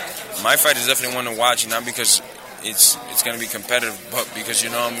my fight is definitely one to watch, not because it's going to be competitive, but because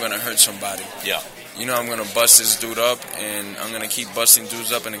I'm going to hurt somebody. Yeah. I'm going to bust this dude up, and I'm going to keep busting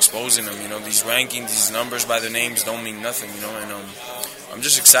dudes up and exposing them. These rankings, these numbers by their names don't mean nothing, and I'm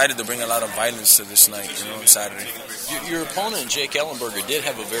just excited to bring a lot of violence to this night, on Saturday. Your opponent, Jake Ellenberger, did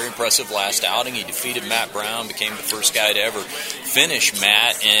have a very impressive last outing. He defeated Matt Brown, became the first guy to ever finish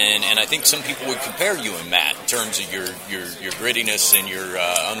Matt, and I think some people would compare you and Matt in terms of your grittiness and your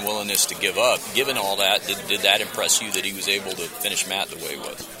unwillingness to give up. Given all that, did that impress you that he was able to finish Matt the way he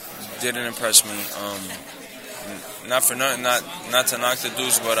was? Didn't impress me. Not for nothing, not to knock the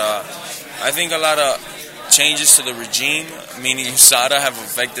dudes, but I think a lot of changes to the regime, meaning USADA, have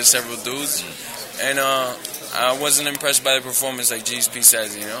affected several dudes, and I wasn't impressed by the performance, like GSP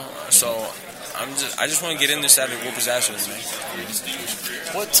says, So I just want to get in this Saturday, whoop his ass with him.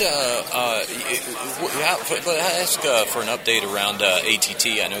 Ask for an update around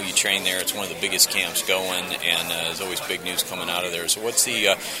ATT. I know you train there. It's one of the biggest camps going, and there's always big news coming out of there. So what's the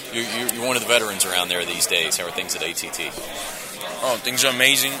you're one of the veterans around there these days. How are things at ATT? Oh, things are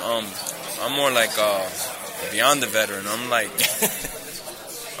amazing. I'm more like beyond the veteran. I'm like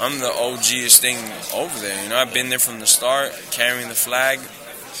I'm the OGest thing over there. I've been there from the start, carrying the flag.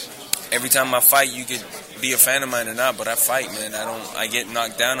 Every time I fight, you could be a fan of mine or not, but I fight, man. I get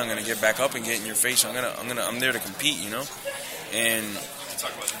knocked down, I'm gonna get back up and get in your face. I'm there to compete, And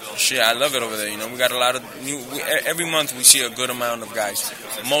shit, I love it over there. We got a lot of every month we see a good amount of guys.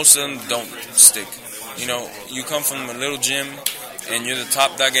 Most of them don't stick. You come from a little gym and you're the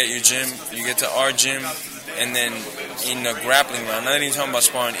top dog at your gym. You get to our gym, and then in a grappling round, not even talking about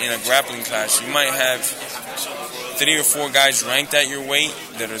sparring, in a grappling class, you might have 3 or 4 guys ranked at your weight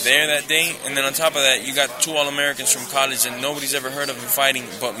that are there that day, and then on top of that, you got 2 All-Americans from college that nobody's ever heard of in fighting,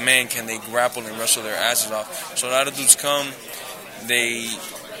 but man, can they grapple and wrestle their asses off. So a lot of dudes come, they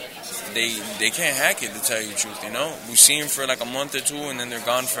can't hack it, to tell you the truth, We see them for like a month or 2, and then they're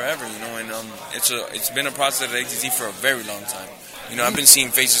gone forever, and it's been a process at ATT for a very long time. I've been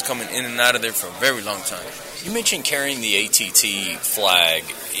seeing faces coming in and out of there for a very long time. You mentioned carrying the ATT flag.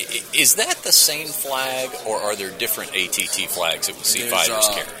 Is that the same flag, or are there different ATT flags that we see fighters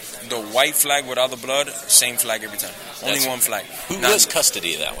carry? The white flag with all the blood, same flag every time. Only one flag. Who has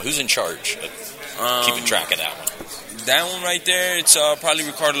custody of that one? Who's in charge of keeping track of that one? That one right there, it's probably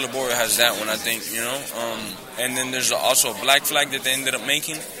Ricardo Laboria has that one, I think, And then there's also a black flag that they ended up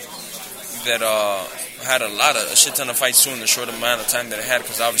making that had a shit ton of fights too in the short amount of time that it had,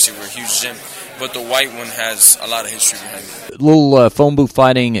 because obviously we're a huge gym. But the white one has a lot of history behind it. Little phone booth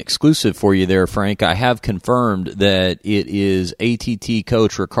fighting exclusive for you there, Frank. I have confirmed that it is ATT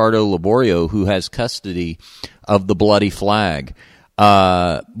coach Ricardo Laborio who has custody of the bloody flag.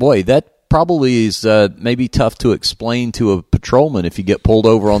 Boy, that probably is maybe tough to explain to a patrolman if you get pulled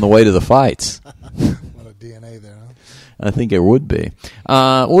over on the way to the fights. What a DNA there, huh? I think it would be.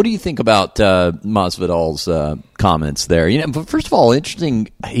 What do you think about Masvidal's comments there? But first of all, interesting.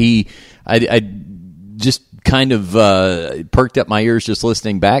 I just kind of perked up my ears just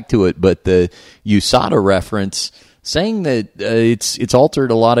listening back to it. But the USADA reference saying that it's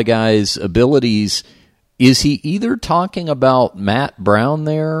altered a lot of guys' abilities. Is he either talking about Matt Brown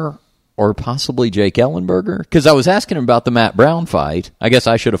there or possibly Jake Ellenberger? Because I was asking him about the Matt Brown fight. I guess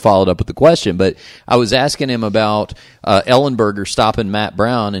I should have followed up with the question, but I was asking him about Ellenberger stopping Matt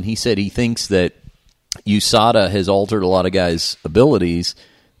Brown, and he said he thinks that USADA has altered a lot of guys' abilities.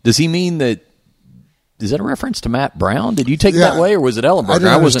 Does he mean that? Is that a reference to Matt Brown? Did you take it that way, or was it Ellenberger? I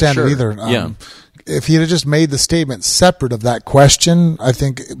didn't wasn't understand sure. it either. Yeah. If he had just made the statement separate of that question, I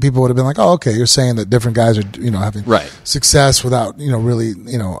think people would have been like, "Oh, okay, you're saying that different guys are, having success without, really,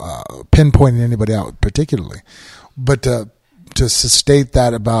 pinpointing anybody out particularly." But to state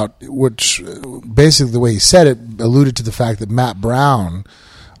that about, which basically the way he said it alluded to the fact that Matt Brown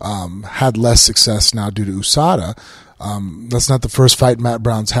had less success now due to USADA. That's not the first fight Matt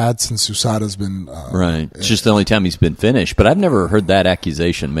Brown's had since USADA's been... right. It's just the only time he's been finished. But I've never heard that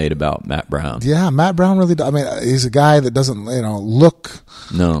accusation made about Matt Brown. Yeah, Matt Brown really... he's a guy that doesn't, look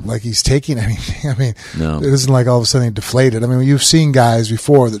like he's taking anything. It isn't like all of a sudden he deflated. You've seen guys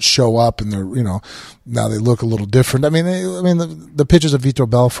before that show up and they're, now they look a little different. The pictures of Vitor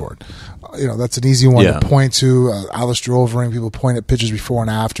Belfort, that's an easy one to point to. Alistair Overeem, people point at pictures before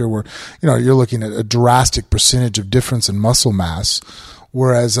and after where, you're looking at a drastic percentage of difference in muscle mass.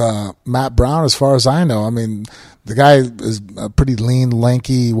 Whereas Matt Brown, as far as I know, the guy is a pretty lean,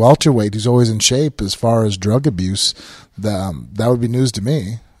 lanky welterweight who's always in shape. As far as drug abuse, that would be news to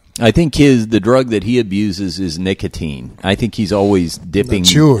me. I think the drug that he abuses is nicotine. I think he's always dipping,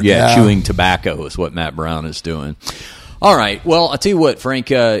 chewing tobacco is what Matt Brown is doing. All right. Well, I'll tell you what,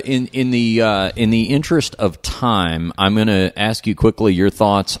 Frank. In the interest of time, I'm going to ask you quickly your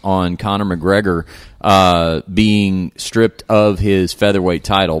thoughts on Conor McGregor being stripped of his featherweight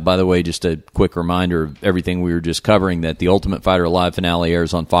title. By the way, just a quick reminder of everything we were just covering, that the Ultimate Fighter live finale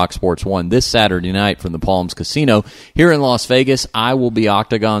airs on Fox Sports 1 this Saturday night from the Palms Casino here in Las Vegas. I will be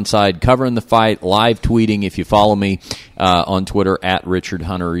octagon side covering the fight, live tweeting. If you follow me on Twitter at Richard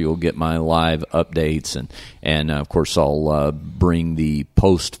Hunter, you'll get my live updates, and of course I'll bring the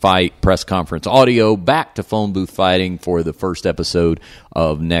post-fight press conference audio back to Phone Booth Fighting for the first episode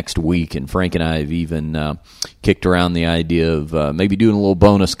of next week. And Frank and I have even kicked around the idea of maybe doing a little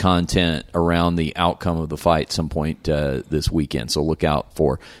bonus content around the outcome of the fight some point this weekend. So look out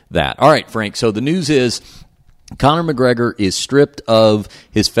for that. All right, Frank. So the news is Conor McGregor is stripped of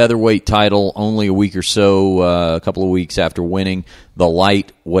his featherweight title only a week or so, a couple of weeks after winning the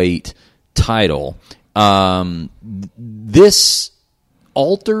lightweight title. This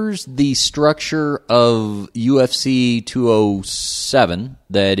alters the structure of UFC 207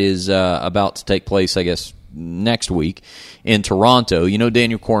 that is about to take place, I guess, next week in Toronto.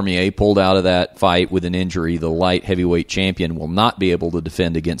 Daniel Cormier pulled out of that fight with an injury. The light heavyweight champion will not be able to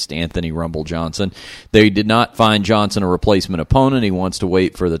defend against Anthony Rumble Johnson. They did not find Johnson a replacement opponent. He wants to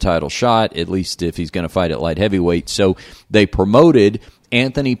wait for the title shot, at least if he's going to fight at light heavyweight. So they promoted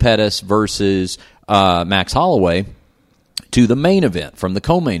Anthony Pettis versus Max Holloway to the main event from the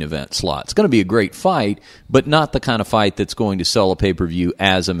co-main event slot. It's going to be a great fight, but not the kind of fight that's going to sell a pay-per-view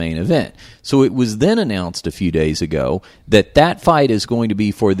as a main event. So it was then announced a few days ago that that fight is going to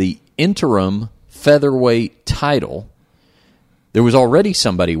be for the interim featherweight title. There was already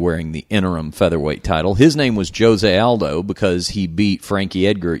somebody wearing the interim featherweight title. His name was Jose Aldo because he beat Frankie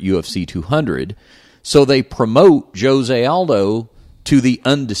Edgar at UFC 200. So they promote Jose Aldo to the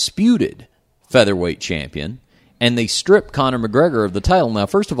undisputed featherweight champion, and they stripped Conor McGregor of the title. Now,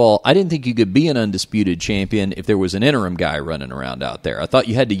 first of all, I didn't think you could be an undisputed champion if there was an interim guy running around out there. I thought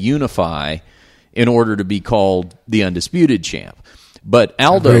you had to unify in order to be called the undisputed champ. But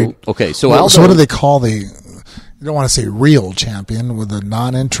Aldo, okay, so Aldo... So what do they call the... You don't want to say real champion with a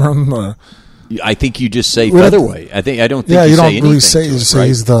non-interim... I think you just say featherweight. I don't think you say don't anything. Really say. You say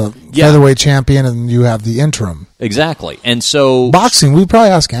he's the featherweight champion, and you have the interim. Exactly, and so boxing. We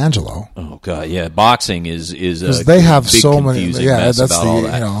probably ask Angelo. Oh God, yeah, boxing is because they have big, so many. Mess that's about the all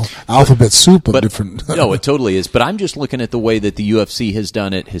that. Alphabet soup of different. No, it totally is. But I'm just looking at the way that the UFC has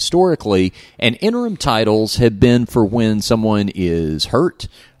done it historically, and interim titles have been for when someone is hurt.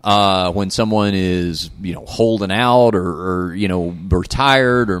 When someone is, holding out or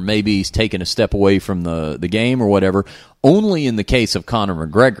retired, or maybe he's taken a step away from the game or whatever. Only in the case of Conor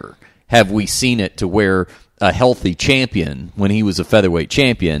McGregor have we seen it to where a healthy champion, when he was a featherweight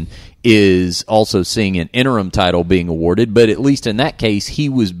champion, is also seeing an interim title being awarded, but at least in that case, he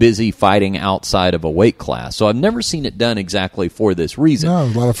was busy fighting outside of a weight class. So I've never seen it done exactly for this reason. No, a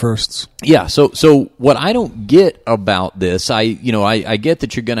lot of firsts. Yeah, so what I don't get about this, I get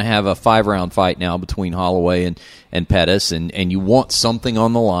that you're going to have a 5-round fight now between Holloway and Pettis, and you want something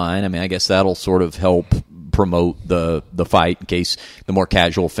on the line. I mean, I guess that'll sort of help promote the fight in case the more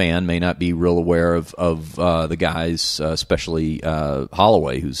casual fan may not be real aware of the guys, especially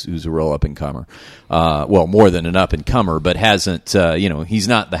Holloway, who's a real up-and-comer. Well, more than an up-and-comer, but hasn't, he's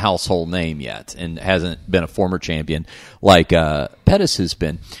not the household name yet and hasn't been a former champion like Pettis has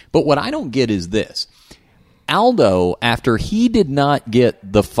been. But what I don't get is this. Aldo, after he did not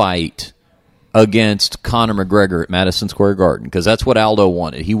get the fight against Conor McGregor at Madison Square Garden, because that's what Aldo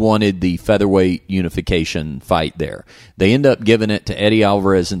wanted. He wanted the featherweight unification fight there. They end up giving it to Eddie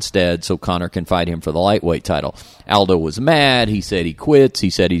Alvarez instead so Conor can fight him for the lightweight title. Aldo was mad. He said he quits. He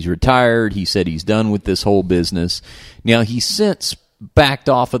said he's retired. He said he's done with this whole business. Now, he's since backed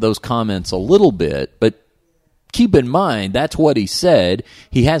off of those comments a little bit, but keep in mind, that's what he said.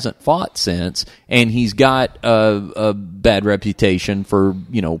 He hasn't fought since, and he's got a bad reputation for,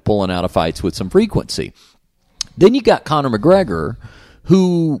 pulling out of fights with some frequency. Then you got Conor McGregor,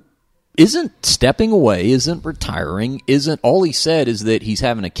 who isn't stepping away, isn't retiring, all he said is that he's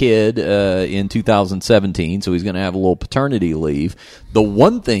having a kid in 2017, so he's going to have a little paternity leave. The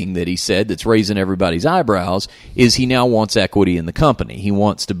one thing that he said that's raising everybody's eyebrows is he now wants equity in the company. He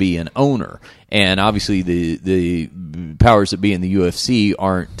wants to be an owner. And obviously the powers that be in the UFC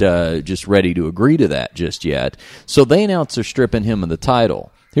aren't just ready to agree to that just yet. So they announced they're stripping him of the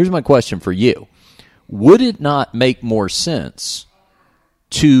title. Here's my question for you. Would it not make more sense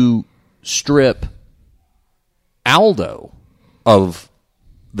to strip Aldo of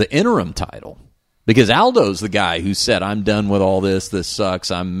the interim title? Because Aldo's the guy who said, I'm done with all this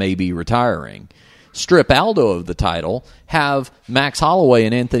sucks, I'm maybe retiring. Strip Aldo of the title, have Max Holloway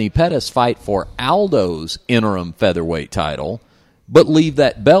and Anthony Pettis fight for Aldo's interim featherweight title, but leave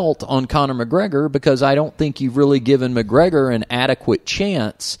that belt on Conor McGregor, because I don't think you've really given McGregor an adequate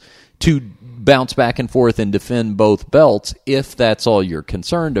chance to bounce back and forth and defend both belts if that's all you're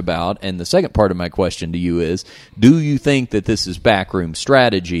concerned about. And the second part of my question to you is, do you think that this is backroom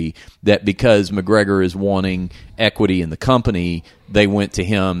strategy, that because McGregor is wanting equity in the company, they went to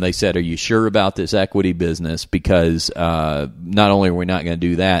him, they said, are you sure about this equity business? Because not only are we not going to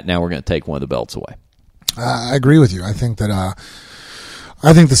do that, now we're going to take one of the belts away. I agree with you. I think that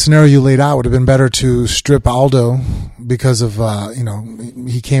I think the scenario you laid out would have been better to strip Aldo because of,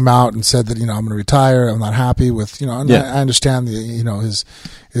 he came out and said that, I'm going to retire. I'm not happy with, I understand his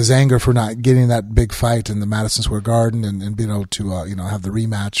anger for not getting that big fight in the Madison Square Garden and being able to, have the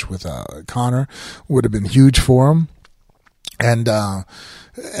rematch with Conor would have been huge for him. And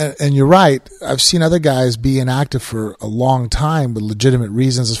you're right. I've seen other guys be inactive for a long time with legitimate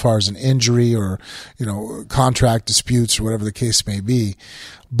reasons as far as an injury or, contract disputes or whatever the case may be.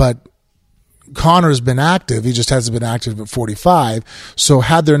 But Conor's been active. He just hasn't been active at 45. So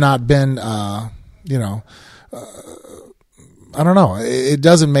had there not been, I don't know. It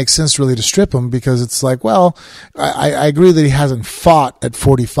doesn't make sense really to strip him, because it's like, well, I agree that he hasn't fought at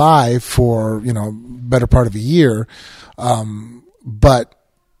 45 for, better part of a year. But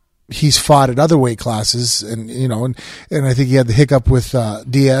he's fought at other weight classes, and I think he had the hiccup with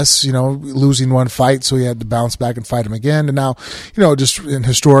Diaz, losing one fight, so he had to bounce back and fight him again. And now,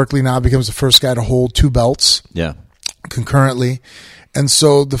 historically now becomes the first guy to hold two belts concurrently. And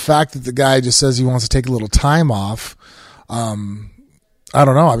so the fact that the guy just says he wants to take a little time off, I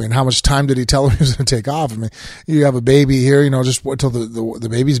don't know. I mean, how much time did he tell him he was going to take off? I mean, you have a baby here, just wait till the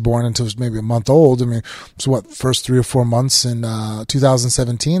baby's born, until it's maybe a month old. I mean, so first 3 or 4 months in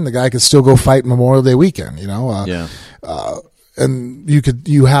 2017, the guy could still go fight Memorial Day weekend, and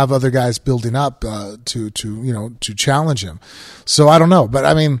you have other guys building up to challenge him. So I don't know, but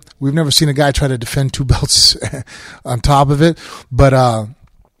I mean, we've never seen a guy try to defend two belts on top of it, but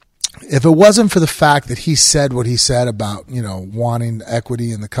if it wasn't for the fact that he said what he said about, wanting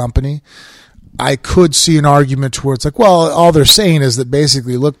equity in the company, I could see an argument to where it's like, well, all they're saying is that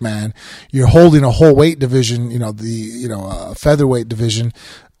basically, look, man, you're holding a whole weight division, featherweight division,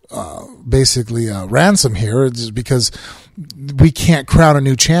 basically ransom here. It's because we can't crown a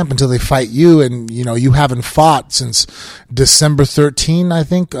new champ until they fight you, and, you haven't fought since December 13, I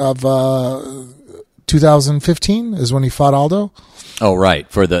think, of 2015 is when he fought Aldo. Oh, right.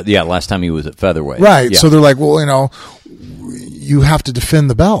 For last time he was at featherweight. Right. Yeah. So they're like, well, you have to defend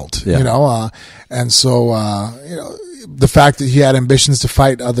the belt, and so, the fact that he had ambitions to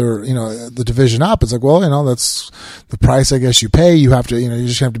fight other, the division up, it's like, well, that's the price I guess you pay. You have to, you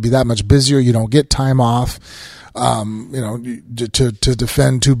just have to be that much busier. You don't get time off. To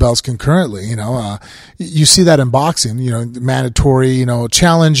defend two belts concurrently, you see that in boxing, mandatory,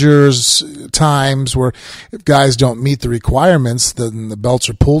 challengers times where if guys don't meet the requirements, then the belts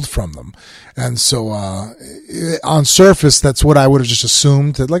are pulled from them. And so, on surface, that's what I would have just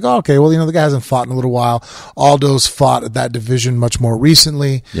assumed that like, okay, well, the guy hasn't fought in a little while. Aldo's fought at that division much more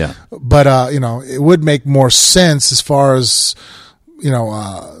recently. Yeah. But, it would make more sense as far as,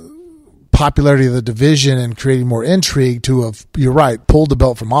 popularity of the division and creating more intrigue to have, you're right, pulled the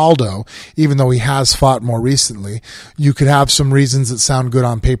belt from Aldo, even though he has fought more recently. You could have some reasons that sound good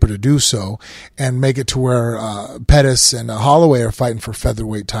on paper to do so and make it to where Pettis and Holloway are fighting for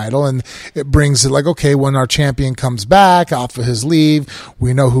featherweight title, and it brings it like, okay, when our champion comes back off of his leave,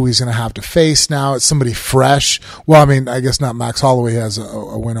 we know who he's going to have to face now. It's somebody fresh. Well, I mean, I guess not Max Holloway has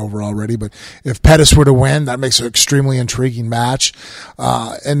a win over already, but if Pettis were to win, that makes an extremely intriguing match.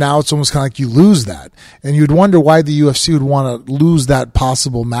 And now it's almost kind of like you lose that. And you'd wonder why the UFC would want to lose that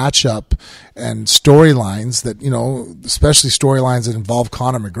possible matchup and storylines that, especially storylines that involve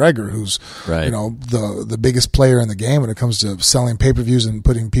Conor McGregor, who's, right, the biggest player in the game when it comes to selling pay-per-views and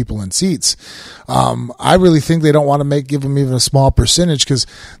putting people in seats. I really think they don't want to give him even a small percentage, because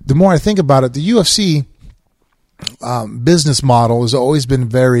the more I think about it, the UFC business model has always been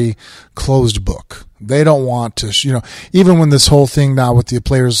very closed book. They don't want to, even when this whole thing now with the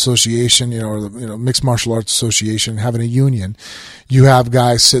Players Association, or the, Mixed Martial Arts Association having a union, you have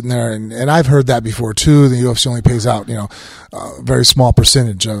guys sitting there, and I've heard that before too. The UFC only pays out, a very small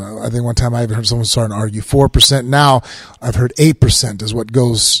percentage. I think one time I even heard someone starting to argue 4%. Now I've heard 8% is what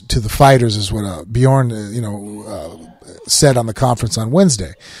goes to the fighters, is what Bjorn, said on the conference on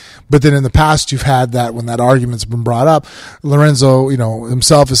Wednesday. But then in the past, you've had that when that argument's been brought up, Lorenzo,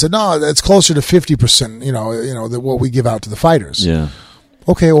 himself has said, no, it's closer to 50%, that what we give out to the fighters. Yeah.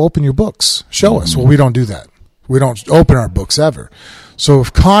 Okay, well, open your books. Show us. Well, we don't do that. We don't open our books ever. So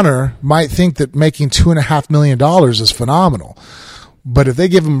if Conor might think that making $2.5 million is phenomenal, but if they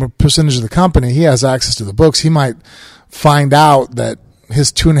give him a percentage of the company, he has access to the books, he might find out that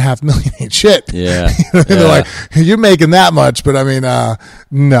his $2.5 million ain't shit. Yeah. They're like, you're making that much, but I mean,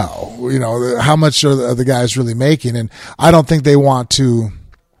 no, how much are the guys really making? And I don't think they want to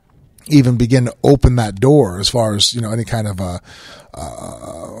even begin to open that door as far as, any kind of,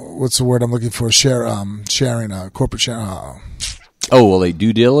 what's the word I'm looking for? Sharing, corporate share. They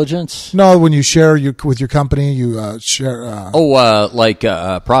due diligence? No, when you share with your company, you share.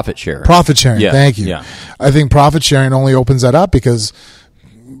 Profit share. Profit sharing. Yeah. Thank you. Yeah. I think profit sharing only opens that up because,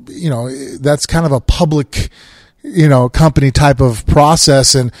 that's kind of a public, company type of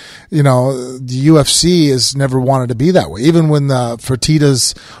process. And, the UFC has never wanted to be that way. Even when the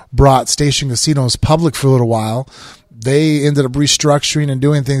Fertitas brought Station Casinos public for a little while, they ended up restructuring and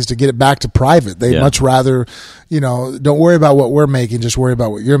doing things to get it back to private. They much rather, don't worry about what we're making, just worry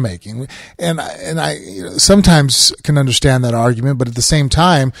about what you're making. And I sometimes can understand that argument, but at the same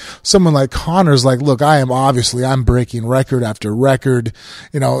time, someone like Conor's like, look, I'm breaking record after record,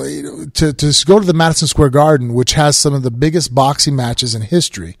 to go to the Madison Square Garden, which has some of the biggest boxing matches in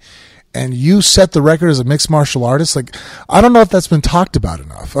history, and you set the record as a mixed martial artist. Like, I don't know if that's been talked about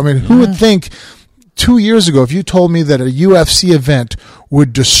enough. I mean, who would think 2 years ago, if you told me that a UFC event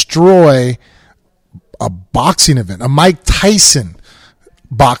would destroy a boxing event, a Mike Tyson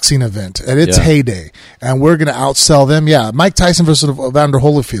boxing event at its heyday, and we're going to outsell them? Yeah, Mike Tyson versus Evander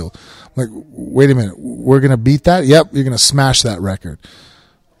Holyfield. Like, wait a minute, we're going to beat that? Yep, you're going to smash that record.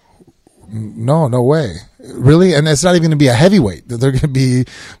 No way. Really? And it's not even going to be a heavyweight. They're going to be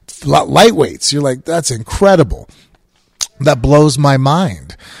lightweights. You're like, that's incredible. That blows my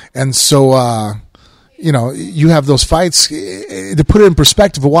mind. And so, you have those fights. To put it in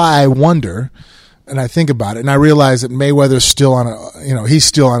perspective of why I wonder, and I think about it, and I realize that Mayweather's still on he's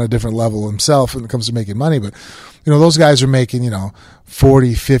still on a different level himself when it comes to making money, but, those guys are making, $40,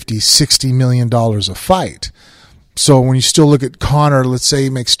 $50, $60 million a fight. So when you still look at Conor, let's say he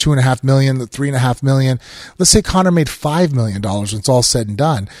makes $2.5 million, $3.5 million. Let's say Conor made $5 million when it's all said and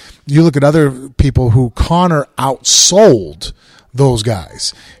done. You look at other people who Conor outsold those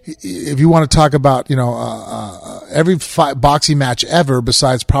guys. If you want to talk about, every boxing match ever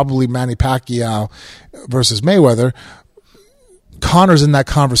besides probably Manny Pacquiao versus Mayweather, Conor's in that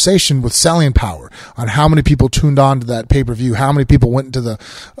conversation with selling power on how many people tuned on to that pay-per-view, how many people went into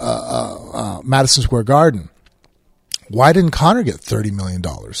the Madison Square Garden. Why didn't Conor get $30 million?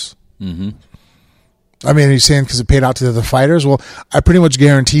 Mm-hmm. I mean, are you saying because it paid out to the other fighters? Well, I pretty much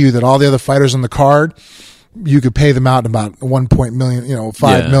guarantee you that all the other fighters on the card, you could pay them out in about 5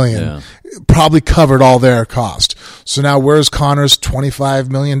 million. Yeah. Probably covered all their cost. So now where's Conor's $25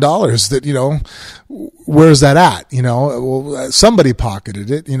 million that, where's that at? Well, somebody pocketed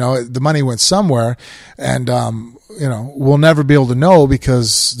it, the money went somewhere, and, we'll never be able to know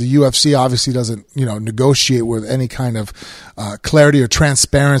because the UFC obviously doesn't, negotiate with any kind of, clarity or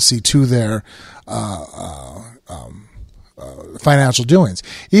transparency to their, financial doings.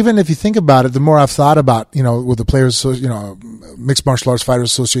 Even if you think about it, the more I've thought about, with the players, Mixed Martial Arts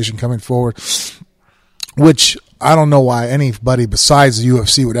Fighters Association coming forward, which I don't know why anybody besides the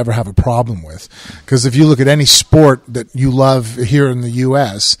UFC would ever have a problem with. Because if you look at any sport that you love here in the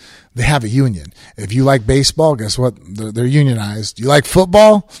U.S., they have a union. If you like baseball, guess what? They're unionized. You like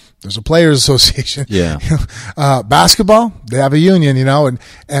football? There's a players association. Yeah. Basketball, they have a union,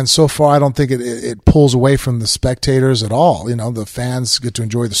 and so far I don't think it pulls away from the spectators at all. The fans get to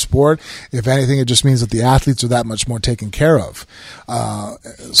enjoy the sport. If anything, it just means that the athletes are that much more taken care of.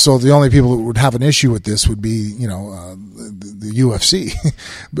 So the only people who would have an issue with this would be, the UFC.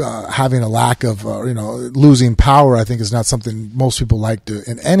 Having a lack of, losing power, I think is not something most people like to,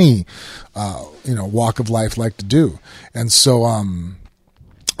 in any, walk of life, like to do. And so,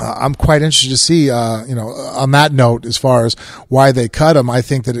 I'm quite interested to see, on that note, as far as why they cut him. I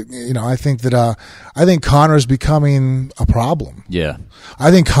think that, I think Conor's becoming a problem. Yeah. I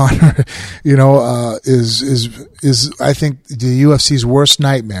think Conor, is I think the UFC's worst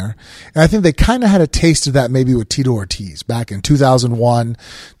nightmare. And I think they kind of had a taste of that maybe with Tito Ortiz back in 2001.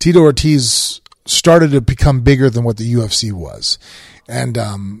 Tito Ortiz started to become bigger than what the UFC was. And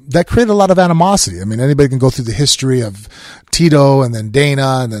that created a lot of animosity. I mean, anybody can go through the history of Tito and then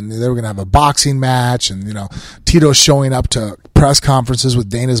Dana, and then they were going to have a boxing match, and Tito showing up to press conferences with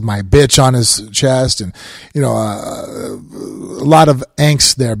Dana's "my bitch" on his chest, and a lot of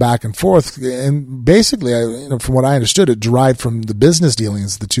angst there back and forth. And basically, from what I understood, it derived from the business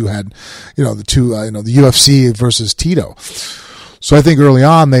dealings the two had. The UFC versus Tito. So I think early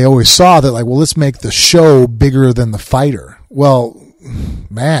on they always saw that, let's make the show bigger than the fighter. Well,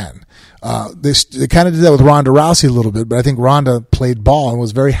 man, they kind of did that with Ronda Rousey a little bit, but I think Ronda played ball and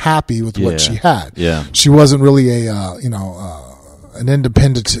was very happy with what she had. Yeah. She wasn't really an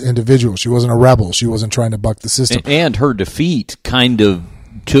independent individual. She wasn't a rebel. She wasn't trying to buck the system. And her defeat kind of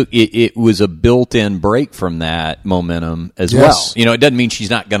took it was a built-in break from that momentum as well. It doesn't mean she's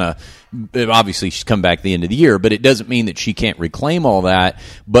not going to. Obviously, she's come back at the end of the year, but it doesn't mean that she can't reclaim all that.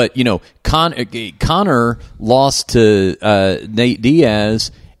 But Conor lost to Nate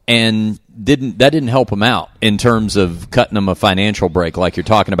Diaz, and didn't help him out in terms of cutting him a financial break, like you're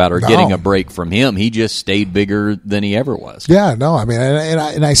talking about, or getting a break from him. He just stayed bigger than he ever was. Yeah, no, I mean,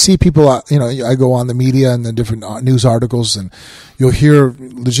 and I see people. I go on the media and the different news articles, and you'll hear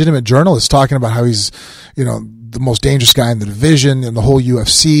legitimate journalists talking about how he's, the most dangerous guy in the division and the whole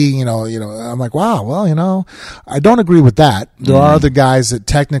UFC, I'm like, wow, well, I don't agree with that. There are other guys that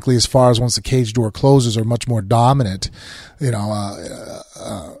technically, as far as once the cage door closes, are much more dominant.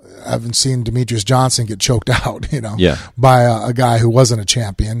 I haven't seen Demetrius Johnson get choked out, by a guy who wasn't a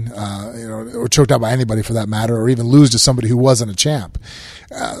champion, or choked out by anybody for that matter, or even lose to somebody who wasn't a champ.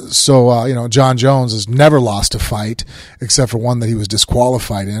 So John Jones has never lost a fight except for one that he was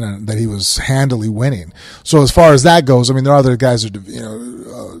disqualified in and that he was handily winning. So as far as that goes, I mean, there are other guys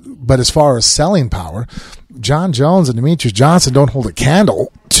but as far as selling power, John Jones and Demetrius Johnson don't hold a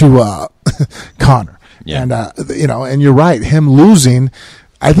candle to Conor. Yeah. And and you're right, him losing,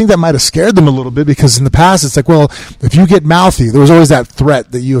 I think that might have scared them a little bit, because in the past it's like, well, if you get mouthy, there was always that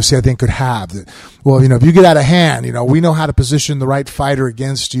threat that UFC, I think, could have that, well, if you get out of hand, we know how to position the right fighter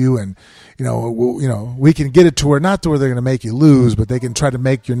against you, and we can get it to where, not to where they're going to make you lose, but they can try to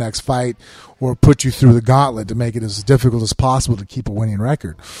make your next fight or put you through the gauntlet to make it as difficult as possible to keep a winning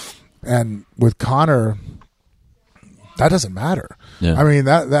record. And with Conor, that doesn't matter. Yeah. I mean,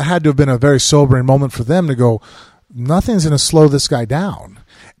 that had to have been a very sobering moment for them to go, nothing's going to slow this guy down.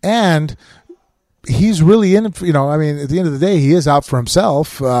 And he's really in, at the end of the day, he is out for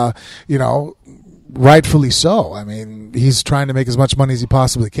himself, rightfully so. I mean, he's trying to make as much money as he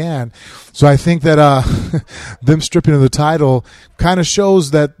possibly can. So I think that them stripping of the title kind of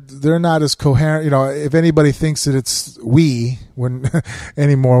shows that they're not as coherent. If anybody thinks that it's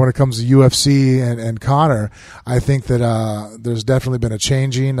anymore when it comes to UFC and Conor, I think that there's definitely been a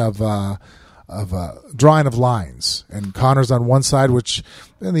changing of drawing of lines, and Conor's on one side, which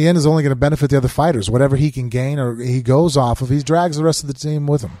in the end is only going to benefit the other fighters. Whatever he can gain or he goes off of, he drags the rest of the team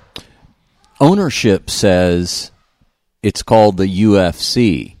with him. Ownership says it's called the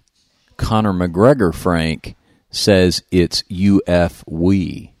UFC. Conor McGregor, Frank, says it's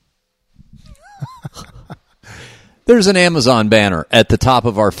UFWE. There's an Amazon banner at the top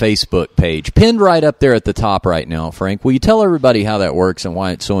of our Facebook page, pinned right up there at the top right now, Frank. Will you tell everybody how that works and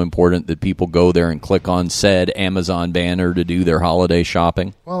why it's so important that people go there and click on said Amazon banner to do their holiday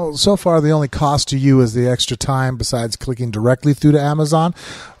shopping? Well, so far the only cost to you is the extra time besides clicking directly through to Amazon.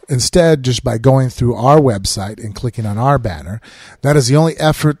 Instead, just by going through our website and clicking on our banner, that is the only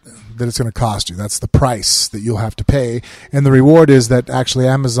effort that it's going to cost you. That's the price that you'll have to pay. And the reward is that actually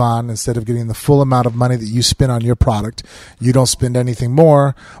Amazon, instead of getting the full amount of money that you spend on your product, you don't spend anything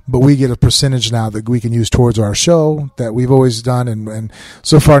more, but we get a percentage now that we can use towards our show that we've always done. And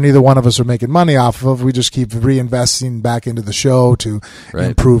so far, neither one of us are making money off of. We just keep reinvesting back into the show to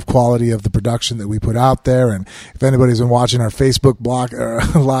improve quality of the production that we put out there. And if anybody's been watching our Facebook blog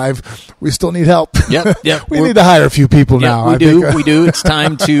live, we still need help. Yep. We need to hire a few people now. We do. It's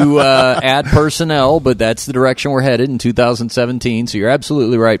time to add personnel, but that's the direction we're headed in 2017. So you're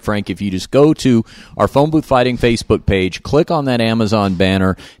absolutely right, Frank. If you just go to our Phone Booth Fighting Facebook page, click on that Amazon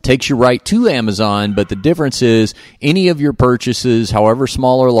banner, takes you right to Amazon, but the difference is any of your purchases, however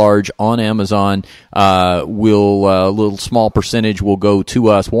small or large, on Amazon will a little small percentage will go to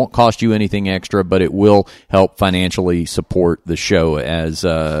us. Won't cost you anything extra, but it will help financially support the show as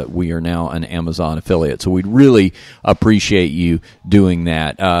we are now an Amazon affiliate. So we'd really appreciate you doing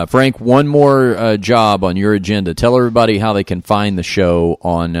that. Frank, one more job on your agenda. Tell everybody how they can find the show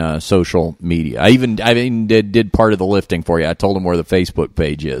on social media. I even did part of the lifting for you. I told them where the Facebook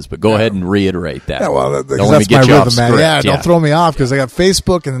page is, but go ahead and reiterate that. Yeah, well, don't that's my rhythm, man. Yeah, don't throw me off because I got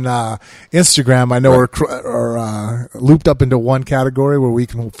Facebook and Instagram. I know are looped up into one category where we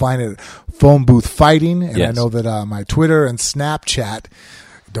can find it Phone Booth Fighting, and I know that my Twitter and Snapchat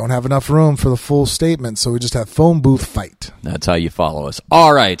don't have enough room for the full statement, so we just have Phone Booth Fight. That's how you follow us.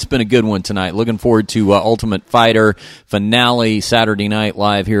 All right, it's been a good one tonight. Looking forward to Ultimate Fighter finale Saturday night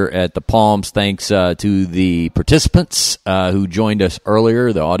live here at the Palms. Thanks to the participants who joined us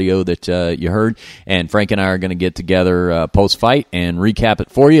earlier, the audio that you heard. And Frank and I are going to get together post-fight and recap it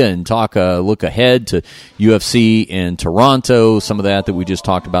for you and look ahead to UFC in Toronto. Some of that we just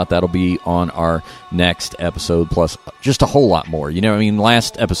talked about, that'll be on our next episode, plus just a whole lot more. You know, I mean,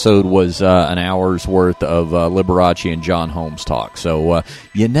 last episode was an hour's worth of Liberace and John Holmes talk. So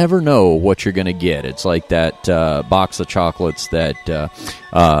you never know what you're going to get. It's like that box of chocolates that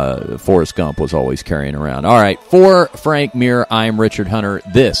Forrest Gump was always carrying around. All right, for Frank Mir, I'm Richard Hunter.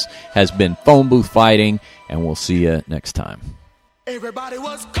 This has been Phone Booth Fighting, and we'll see you next time. Everybody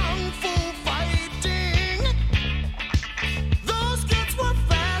was kung fu fighting. Those kids were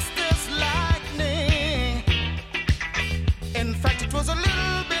fast as lightning. In fact, it was a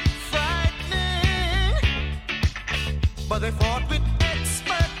little bit frightening, but they fought with